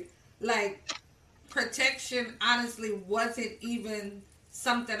married, like, protection honestly wasn't even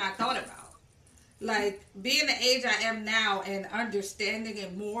something I thought about. Like, being the age I am now and understanding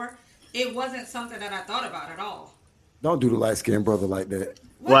it more, it wasn't something that I thought about at all. Don't do the light skinned brother like that.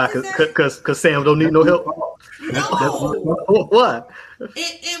 Why? Because Sam don't need no help. No. What?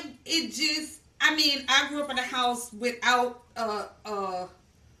 It just. I mean, I grew up in a house without a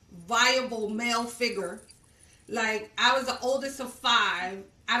viable male figure. Like, I was the oldest of 5.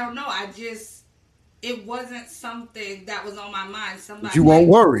 I don't know. It wasn't something that was on my mind. But you won't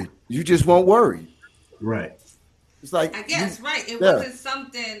worry. You just won't worry. Right. It's like, I guess, right. It wasn't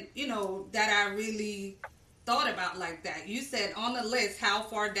something, that I really thought about like that. You said on the list, how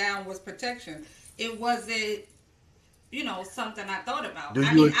far down was protection? It wasn't, something I thought about. Do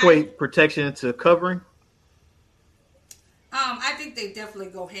you equate protection to covering? I think they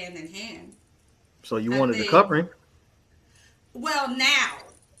definitely go hand in hand. So you wanted the covering? Well,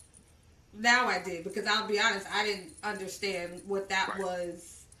 now I did, because I'll be honest, I didn't understand what that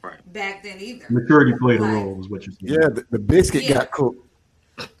was back then either. Maturity played a role, is what you're saying. Yeah, the biscuit got cooked.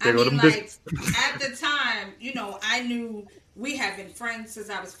 I mean, like, at the time, I knew we had been friends since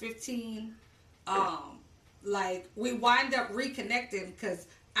I was 15. Like, we wind up reconnecting because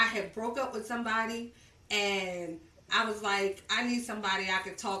I had broke up with somebody, and I was like, I need somebody I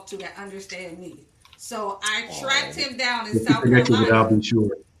could talk to that understand me. So I tracked him down in South Carolina.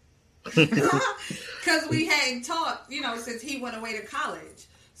 Because we hadn't talked, since he went away to college.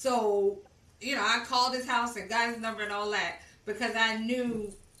 So, I called his house and got his number and all that because I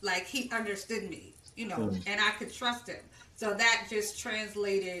knew, like, he understood me, and I could trust him. So that just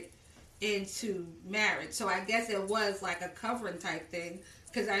translated into marriage. So I guess it was like a covering type thing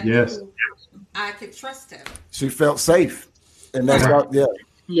because I knew I could trust him. She felt safe. And that's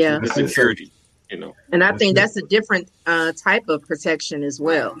Yeah. The security, And I think that's a different type of protection as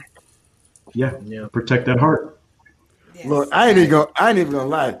well. Yeah. Protect that heart. Yes. Look, I ain't even gonna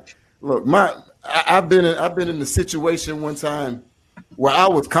lie. Look, I've been in the situation one time where I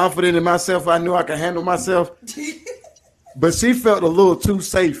was confident in myself. I knew I could handle myself, but she felt a little too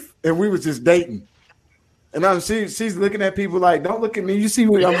safe, and we was just dating. And she's looking at people like, "Don't look at me. You see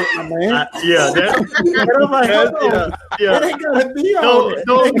what I'm with my man." And I'm like, that ain't gotta be on it.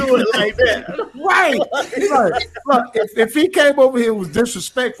 Don't do it like that. Right. Look, if he came over here and was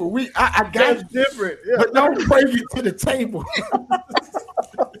disrespectful, I got That's it. different. But don't bring it to the table.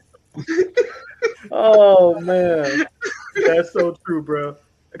 Oh man, that's so true, bro.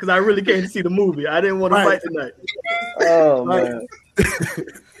 Because I really came to see the movie. I didn't want to fight tonight. Oh man.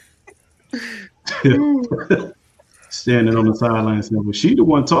 Standing on the sideline saying, "Was she the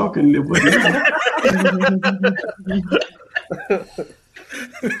one talking?"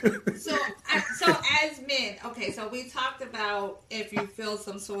 So as men, okay, so we talked about if you feel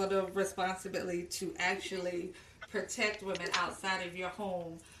some sort of responsibility to actually protect women outside of your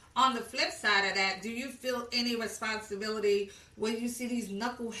home. On the flip side of that, do you feel any responsibility when you see these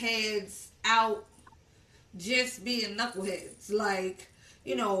knuckleheads out just being knuckleheads? Like,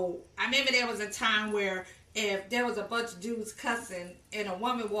 I remember there was a time where if there was a bunch of dudes cussing and a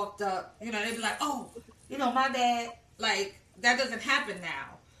woman walked up, they'd be like, "Oh, my bad." Like, that doesn't happen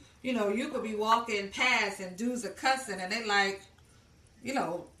now. You could be walking past and dudes are cussing and they like,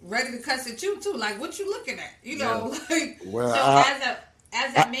 ready to cuss at you too. Like, what you looking at? Like, well, so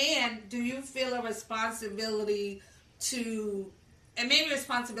as a man, do you feel a responsibility to, and maybe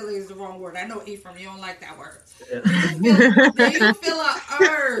responsibility is the wrong word. I know, Ephraim, you don't like that word. Do you feel an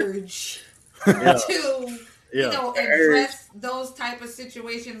urge to, address those type of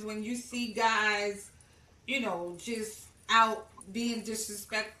situations when you see guys, just out being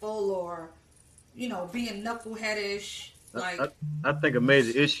disrespectful or, being knuckleheadish? Like, I think a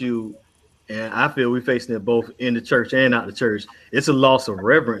major issue, and I feel we're facing it both in the church and out the church. It's a loss of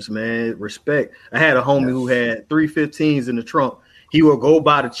reverence, man. Respect. I had a homie who had 315s in the trunk. He would go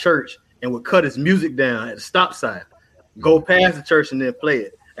by the church and would cut his music down at the stop sign, go past the church and then play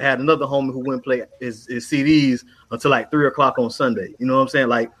it. I had another homie who wouldn't play his CDs until like 3 o'clock on Sunday. You know what I'm saying?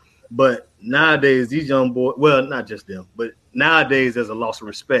 Like, But nowadays, these young boys, well, not just them, but nowadays there's a loss of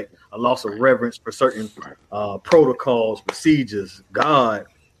respect, a loss of reverence for certain protocols, procedures, God.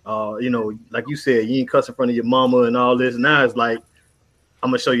 Like you said, you ain't cuss in front of your mama and all this. Now it's like, I'm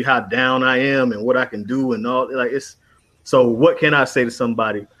gonna show you how down I am and what I can do and all. Like it's so. What can I say to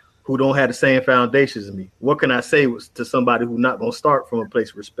somebody who don't have the same foundations as me? What can I say to somebody who's not gonna start from a place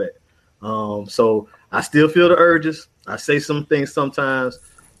of respect? So I still feel the urges. I say some things sometimes,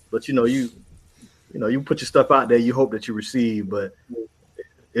 but you put your stuff out there. You hope that you receive, but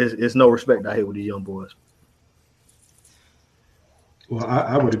it's no respect out here with these young boys. Well,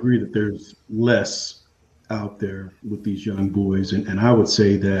 I would agree that there's less out there with these young boys. And I would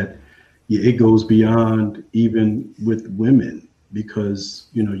say that it goes beyond even with women because,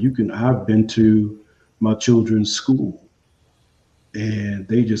 I've been to my children's school and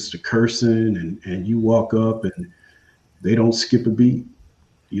they just are cursing and you walk up and they don't skip a beat,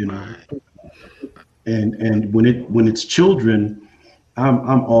 and when it's children,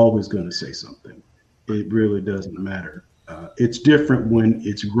 I'm always going to say something. It really doesn't matter. It's different when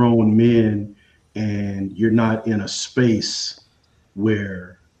it's grown men and you're not in a space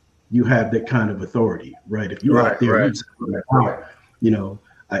where you have that kind of authority, right? If you're out there, if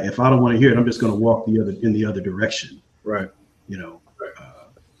I don't want to hear it, I'm just going to walk in the other direction, right?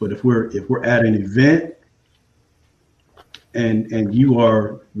 But if we're at an event and you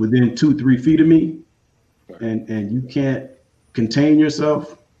are within 2-3 feet of me, and you can't contain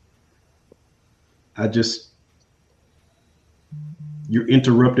yourself, you're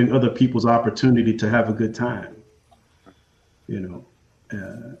interrupting other people's opportunity to have a good time, and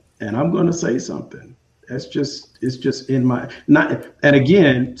I'm going to say something. It's just in my, not, and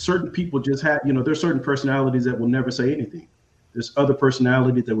again, certain people just have, there's certain personalities that will never say anything. There's other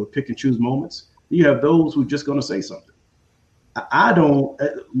personalities that will pick and choose moments. You have those who are just going to say something. I don't,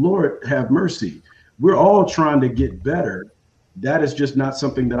 Lord have mercy. We're all trying to get better. That is just not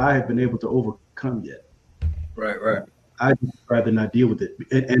something that I have been able to overcome yet. Right. I'd rather not deal with it.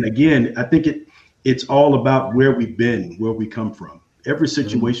 And again, I think it's all about where we've been, where we come from. Every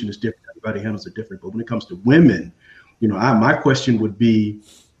situation is different. Everybody handles it different. But when it comes to women, my question would be,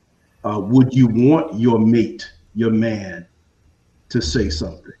 would you want your mate, your man, to say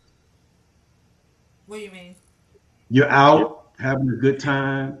something? What do you mean? You're out having a good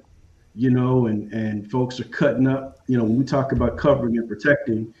time, and folks are cutting up. When we talk about covering and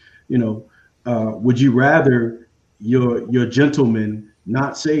protecting, would you rather your gentleman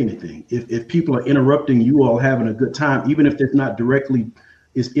not say anything? If people are interrupting you all having a good time, even if it's not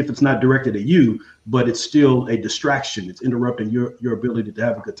directed at you, but it's still a distraction, it's interrupting your ability to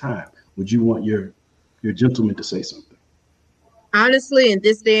have a good time, would you want your gentleman to say something? Honestly, in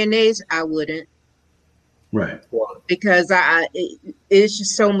this day and age, I wouldn't. Right. Because it's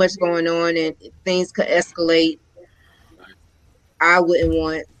just so much going on and things could escalate. I wouldn't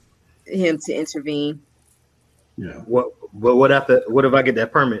want him to intervene. Yeah. What if I get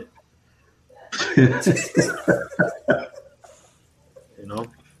that permit?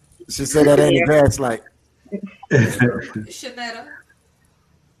 She said that ain't advanced, like. Shanetta.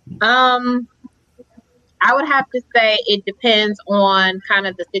 I would have to say it depends on kind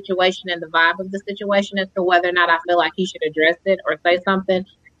of the situation and the vibe of the situation as to whether or not I feel like he should address it or say something.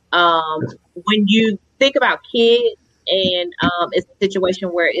 When you think about kids and it's a situation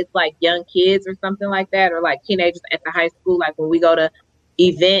where it's like young kids or something like that, or like teenagers at the high school, like when we go to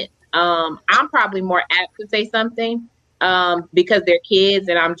events, I'm probably more apt to say something because they're kids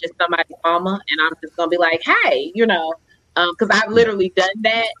and I'm just somebody's mama and I'm just going to be like, hey, because I've literally done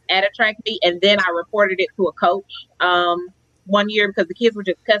that at a track meet, and then I reported it to a coach one year because the kids were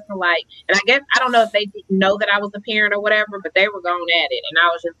just cussing like, and I guess I don't know if they didn't know that I was a parent or whatever, but they were going at it, and I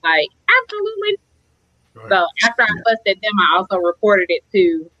was just like, absolutely. Right. So after I fussed at them, I also reported it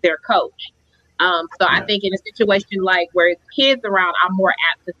to their coach. I think in a situation like where it's kids around, I'm more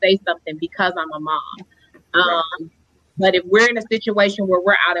apt to say something because I'm a mom. But if we're in a situation where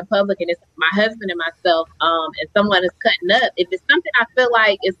we're out in public and it's my husband and myself, and someone is cutting up, if it's something I feel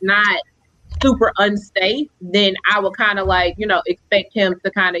like is not super unsafe, then I would kind of like, expect him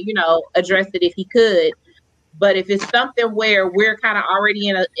to kind of, address it if he could. But if it's something where we're kind of already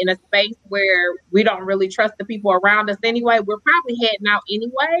in a space where we don't really trust the people around us anyway, we're probably heading out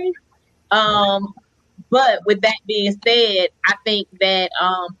anyway. But with that being said, I think that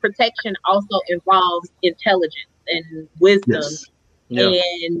protection also involves intelligence and wisdom,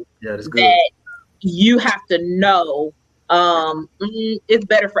 and that you have to know it's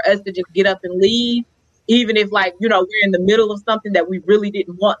better for us to just get up and leave, even if we're in the middle of something that we really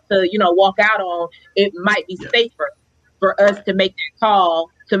didn't want to walk out on. It might be safer for us to make that call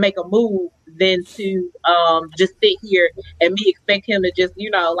to make a move than to just sit here and me expect him to just,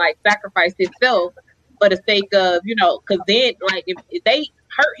 like sacrifice himself for the sake of, because then like if they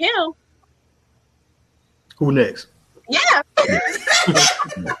hurt him. Who next? Yeah.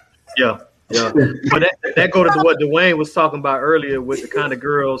 Yeah. But that go to what Dwayne was talking about earlier with the kind of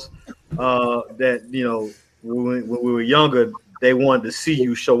girls that, when we were younger, they wanted to see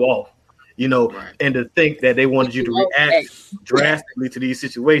you show off, and to think that they wanted you to react drastically to these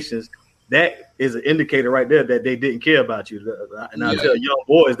situations. That is an indicator right there that they didn't care about you. And I tell young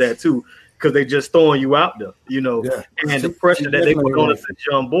boys that too, because they just throwing you out there, and the pressure that they put on us as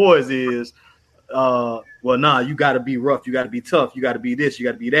young boys is, you got to be rough, you got to be tough, you got to be this, you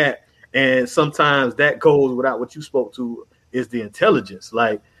got to be that. And sometimes that goes without what you spoke to is the intelligence.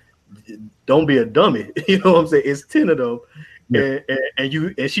 Like, don't be a dummy. You know what I'm saying? It's 10 of them. Yeah.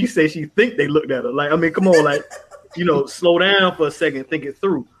 And she say she think they looked at her. Like, I mean, come on, like, slow down for a second, think it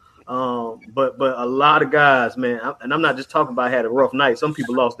through. But a lot of guys, man, and I'm not just talking about had a rough night. Some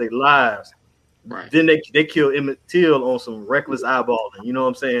people lost their lives. Right. Then they killed Emmett Till on some reckless eyeballing. You know what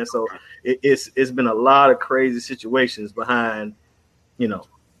I'm saying? So it's been a lot of crazy situations behind,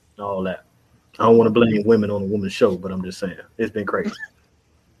 all that. I don't want to blame women on a woman's show, but I'm just saying it's been crazy.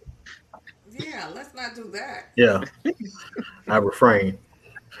 Yeah, let's not do that. Yeah, I refrain.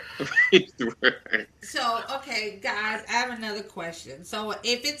 So, okay, guys, I have another question. So,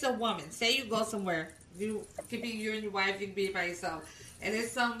 if it's a woman, say you go somewhere, you could be you and your wife, you can be by yourself, and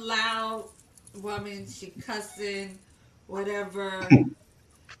it's some loud woman, she cussing, whatever,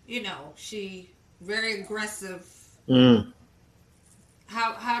 she very aggressive.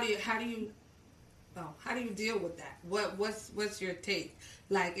 How do you deal with that? What's your take?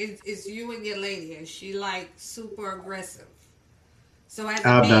 Like, it's you and your lady, and she like super aggressive. So as a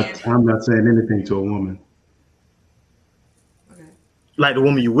man, I'm not saying anything to a woman. Okay. Like the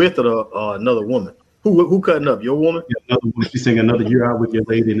woman you with, or another woman? Who cutting up? Your woman? Yeah, another woman. She's saying you're out with your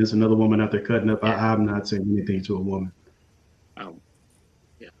lady, and there's another woman out there cutting up. I'm not saying anything to a woman. I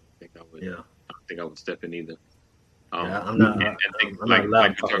think I would step in either. I'm not. Like you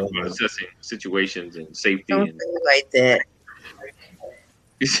talked about assessing situations and safety. Don't and say like that.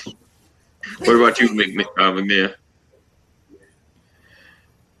 What about you, McNair?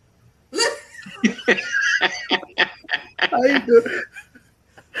 How you doing?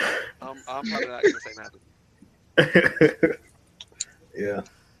 I'm probably not going to say nothing.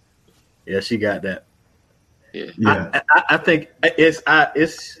 Yeah, she got that. Yeah. I think it's.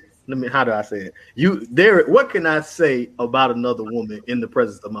 Let me. How do I say it? What can I say about another woman in the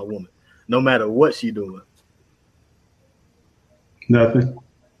presence of my woman, no matter what she doing? Nothing.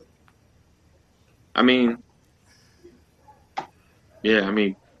 I don't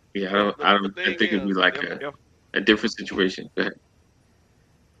think it'd be like a different situation. Go ahead.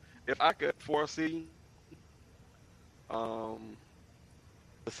 If I could foresee the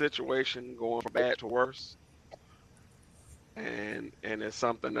situation going from bad to worse, and it's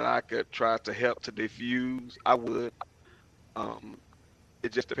something that I could try to help to diffuse, I would.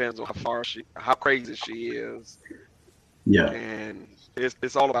 It just depends on how crazy she is. Yeah. And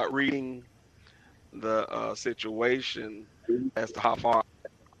it's all about reading the situation as to how far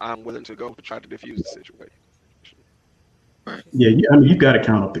I'm willing to go to try to diffuse the situation. Right. Yeah, you got to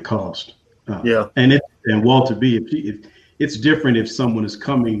count up the cost. And Walter B, if it's different if someone is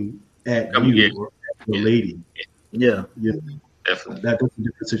coming at you or at the lady. Yeah. Definitely. That's a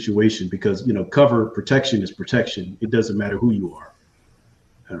different situation because cover protection is protection. It doesn't matter who you are.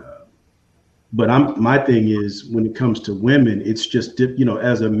 But my thing is when it comes to women, it's just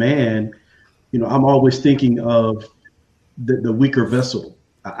as a man, I'm always thinking of the weaker vessel.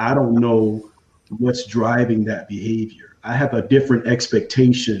 I don't know what's driving that behavior. I have a different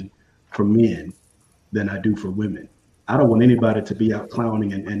expectation for men than I do for women. I don't want anybody to be out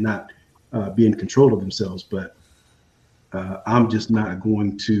clowning and not be in control of themselves, but I'm just not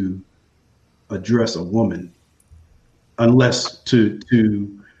going to address a woman unless to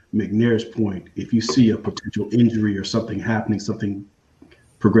McNair's point, if you see a potential injury or something happening, something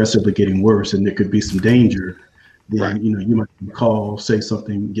progressively getting worse, and there could be some danger, then you might call, say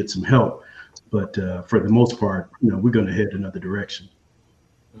something, get some help. But for the most part, we're going to head another direction.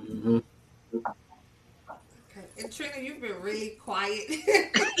 Mm-hmm. Okay. And Trina, you've been really quiet.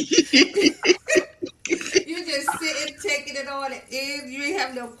 You're just sitting, taking it all in. You ain't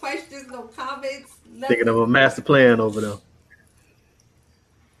have no questions, no comments. Nothing. Thinking of a master plan over there.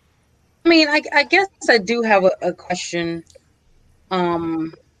 I mean, I guess I do have a question.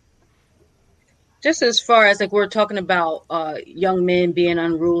 Just as far as we're talking about young men being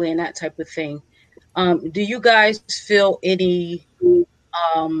unruly and that type of thing. Do you guys feel any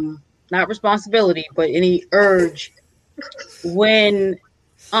not responsibility, but any urge when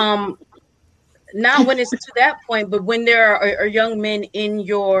not when it's to that point, but when there are young men in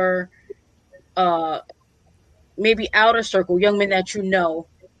your maybe outer circle, young men that you know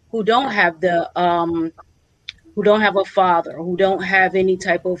who don't have who don't have a father, who don't have any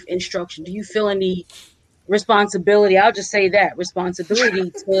type of instruction. Do you feel any responsibility? I'll just say that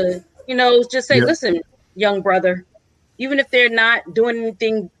responsibility to, just say, listen, young brother, even if they're not doing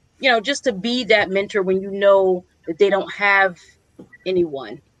anything, just to be that mentor when you know that they don't have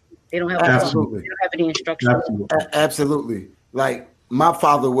anyone. They don't have Absolutely. They don't have any instruction. Absolutely. Like my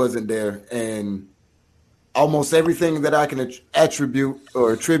father wasn't there, and almost everything that I can attribute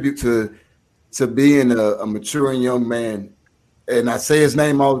to being a maturing young man, and I say his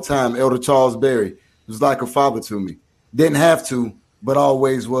name all the time, Elder Charles Berry, was like a father to me. Didn't have to, but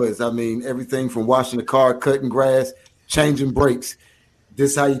always was. I mean, everything from washing the car, cutting grass, changing brakes.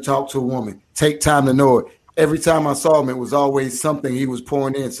 This is how you talk to a woman. Take time to know it. Every time I saw him, it was always something he was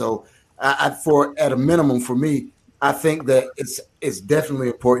pouring in. So at a minimum for me, I think that it's definitely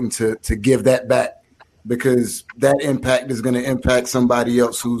important to give that back, because that impact is going to impact somebody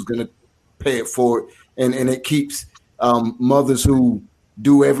else who's going to pay it forward. And it keeps mothers who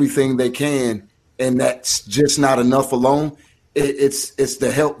do everything they can, and that's just not enough alone. It's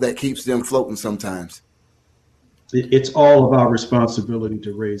the help that keeps them floating sometimes. It's all of our responsibility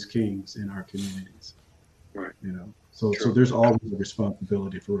to raise kings in our communities. Right. So there's always a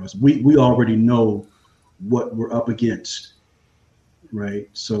responsibility for us. We already know what we're up against, right?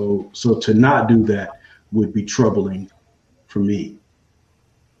 So to not do that would be troubling for me.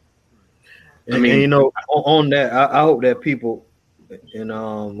 And on that, I hope that people and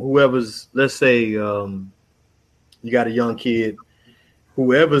whoever's, let's say you got a young kid,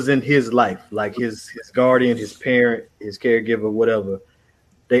 whoever's in his life, like his guardian, his parent, his caregiver, whatever,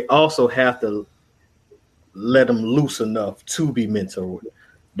 they also have to let them loose enough to be mentored.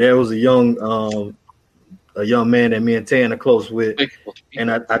 There was a young man that me and Tan are close with,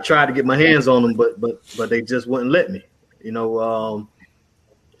 and I tried to get my hands on him, but they just wouldn't let me.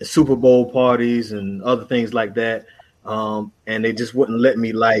 Super Bowl parties and other things like that, and they just wouldn't let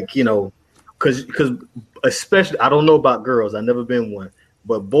me, because especially, I don't know about girls, I've never been one,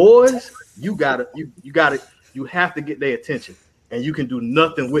 but boys, you have to get their attention, and you can do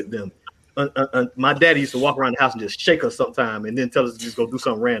nothing with them. My daddy used to walk around the house and just shake us sometime, and then tell us to just go do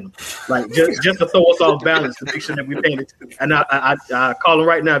something random, like just to throw us off balance, to make sure that we paid it. And I call him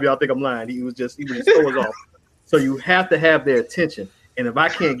right now if y'all think I'm lying. He would just throw us off. So you have to have their attention, and if I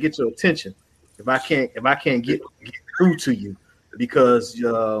can't get your attention, if I can't get through to you, because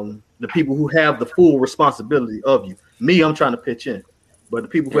the people who have the full responsibility of you, me, I'm trying to pitch in, but the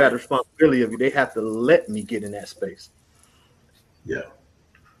people who have the responsibility of you, they have to let me get in that space. Yeah,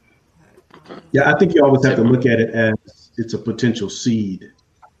 I think you always have to look at it as it's a potential seed.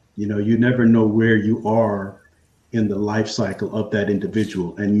 You never know where you are in the life cycle of that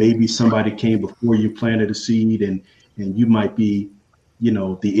individual. And maybe somebody came before you, planted a seed, and you might be,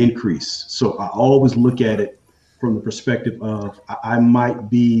 the increase. So I always look at it from the perspective of I might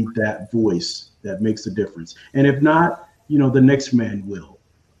be that voice that makes a difference. And if not, the next man will.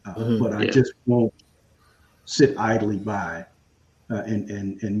 But I just won't sit idly by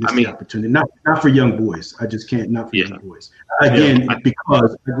and miss the opportunity. Not for young boys. I just can't. Not for young boys. Again,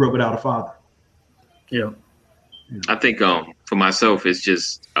 because I grew up without a father. Yeah. I think for myself, it's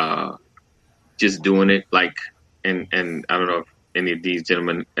just doing it. And I don't know if any of these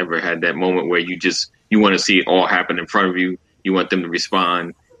gentlemen ever had that moment where you want to see it all happen in front of you. You want them to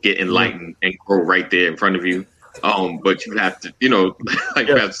respond, get enlightened, and grow right there in front of you. But you have to, like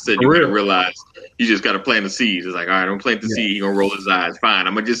Pastor said, you got to realize you just got to plant the seed. It's like, all right, I'm planting the seed. He's going to roll his eyes. Fine.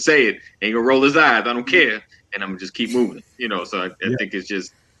 I'm going to just say it. Ain't going to roll his eyes. I don't care. And I'm going to just keep moving, So I think it's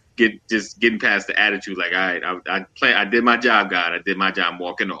just getting past the attitude. Like, all right, I did my job, God. I did my job. I'm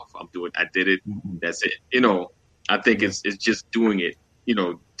walking off. I did it. That's it. I think it's just doing it,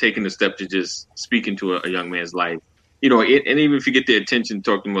 taking the step to just speaking to a young man's life, and even if you get their attention,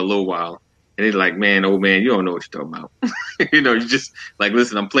 talk to them a little while, and they're like, man, old man, you don't know what you're talking about. You just like,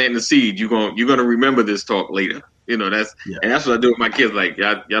 listen, I'm planting the seed. You're going to remember this talk later. And that's what I do with my kids. Like,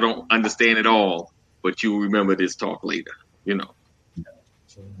 y'all don't understand it all, but you remember this talk later, Okay.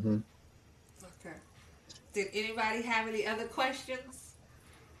 Did anybody have any other questions?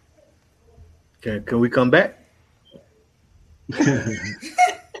 Can we come back?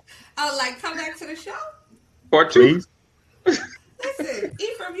 Come back to the show? Part 2. Listen,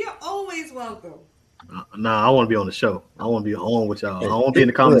 Ephraim, you're always welcome. Nah, I want to be on the show. I want to be on with y'all. I want to be in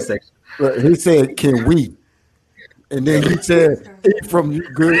the comment section. He said, "Can we?" And then you said, eat from you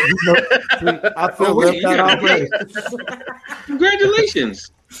good. You know, I feel left out already.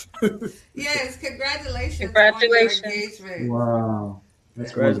 Congratulations. Yes, congratulations. Congratulations. On your engagement. Wow.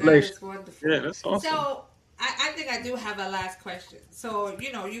 That's Congratulations. That is wonderful. Yeah, that's awesome. So I think I do have a last question. So,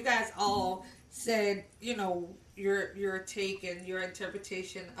 you guys all said, your take and your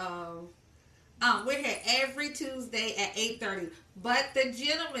interpretation of we're here every Tuesday at 8:30, but the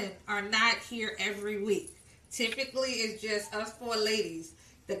gentlemen are not here every week. Typically, it's just us four ladies.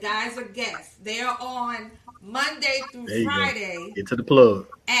 The guys are guests. They are on Monday through Friday. Get to the plug.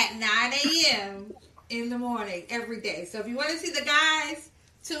 At 9 a.m. in the morning every day. So if you want to see the guys,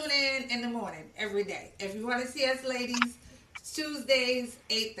 tune in the morning every day. If you want to see us ladies, Tuesdays,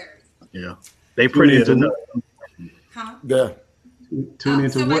 8:30. Yeah. They pretty enough. Huh? Yeah. Tune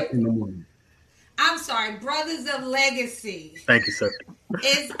into what in the morning? I'm sorry, Brothers of Legacy. Thank you, sir.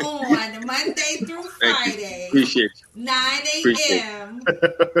 It's on Monday through Friday. Appreciate you. 9 a.m.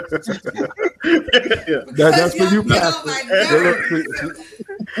 That's for you, Pastor.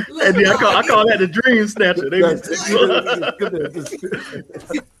 And I call that the dream snatcher.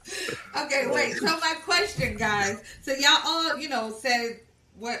 Okay, wait. So my question, guys. So y'all all, said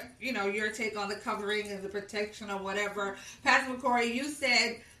what, your take on the covering and the protection or whatever. Pastor McCory, you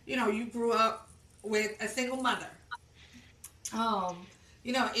said, you grew up with a single mother.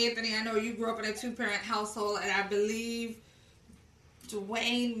 Anthony, I know you grew up in a 2-parent household, and I believe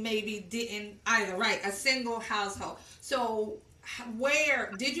Dwayne maybe didn't either, right? A single household. So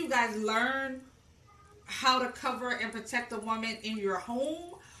where did you guys learn how to cover and protect a woman in your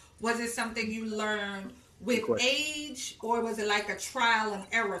home? Was it something you learned with age, or was it like a trial and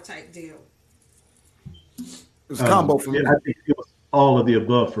error type deal? It was a combo for me. I think it was all of the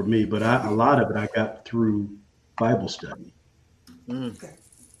above for me, but a lot of it I got through Bible study. Okay.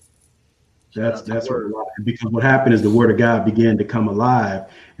 That's what a lot, because what happened is the Word of God began to come alive,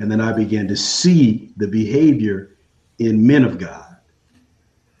 and then I began to see the behavior in men of God.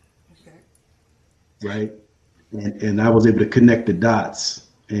 Okay. Right, and I was able to connect the dots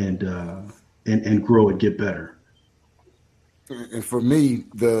and grow and get better. And for me,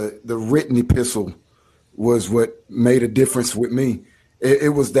 the written epistle was what made a difference with me.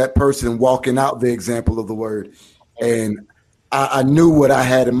 It was that person walking out the example of the word. And I knew what I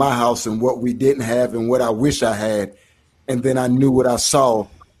had in my house and what we didn't have and what I wish I had. And then I knew what I saw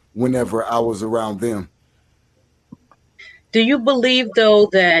whenever I was around them. Do you believe, though,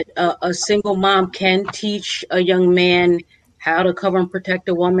 that a single mom can teach a young man how to cover and protect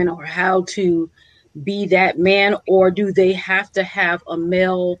a woman, or how to be that man? Or do they have to have a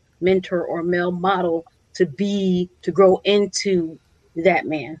male mentor or male model to grow into that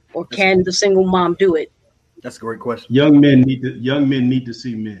man? Or can the single mom do it? That's a great question. Young men need to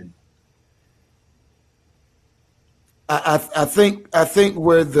see men. I think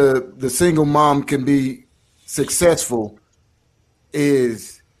where the single mom can be successful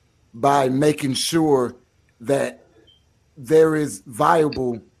is by making sure that there is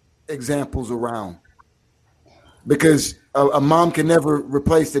viable examples around, because a mom can never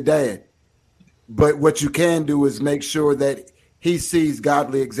replace the dad, but what you can do is make sure that he sees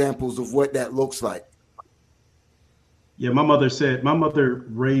godly examples of what that looks like. Yeah, my mother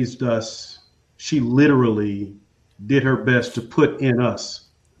raised us. She literally did her best to put in us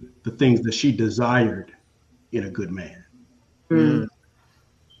the things that she desired in a good man. Mm-hmm.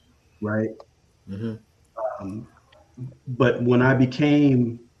 Right. Mm-hmm. But when I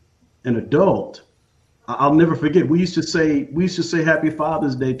became an adult, I'll never forget. We used to say Happy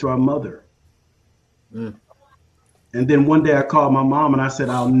Father's Day to our mother. Mm. And then one day I called my mom and I said,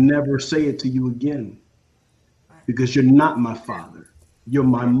 I'll never say it to you again, because you're not my father. You're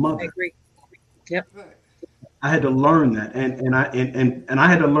my mother. I agree. Yep. I had to learn that. And I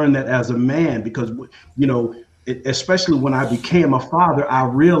had to learn that as a man, because, especially when I became a father, I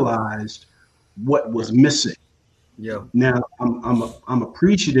realized what was missing. Yeah. Now I'm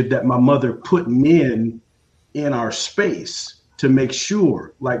appreciative that my mother put men in our space to make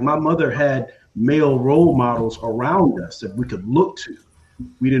sure, like my mother had male role models around us that we could look to.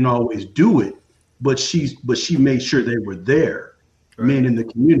 We didn't always do it, but she made sure they were there, right. Men in the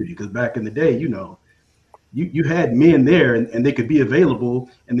community, because back in the day, you had men there and they could be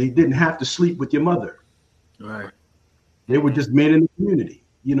available and they didn't have to sleep with your mother. Right. They were just men in the community,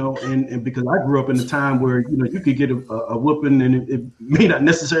 and because I grew up in a time where, you could get a whooping and it may not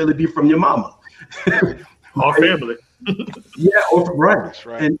necessarily be from your mama. Our family. Yeah, right. That's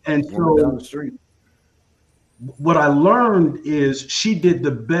right. And Down the so street. what I learned is she did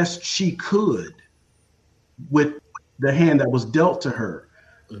the best she could with the hand that was dealt to her.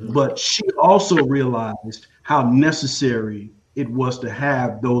 Mm-hmm. But she also realized how necessary it was to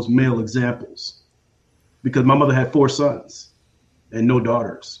have those male examples, because my mother had 4 sons and no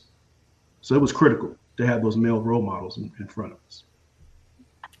daughters. So it was critical to have those male role models in front of us.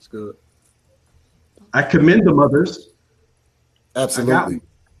 That's good. I commend the mothers. Absolutely.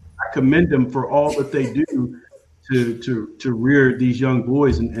 I commend them for all that they do to rear these young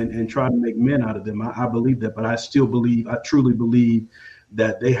boys and try to make men out of them. I believe that, but I truly believe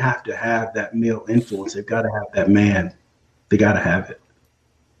that they have to have that male influence. They've got to have that man. They got to have it.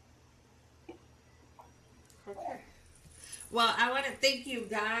 Okay. Well, I want to thank you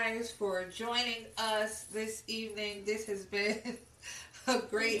guys for joining us this evening. This has been a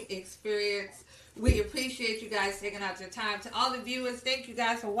great experience. We appreciate you guys taking out your time. To all the viewers, thank you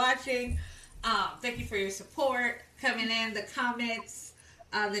guys for watching. Thank you for your support, coming in, the comments,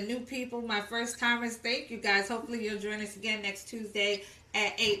 the new people, my first timers. Thank you guys. Hopefully you'll join us again next Tuesday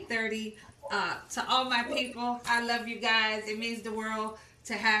at 8:30. To all my people, I love you guys. It means the world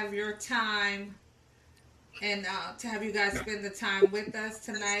to have your time and to have you guys spend the time with us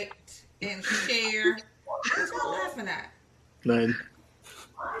tonight and share. What y'all laughing at? Nothing.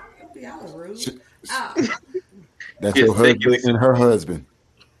 Y'all are rude. That's your husband and her husband.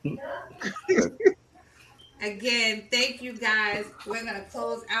 Again, thank you guys. We're going to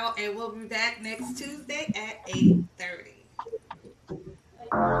close out and we'll be back next Tuesday at 8:30.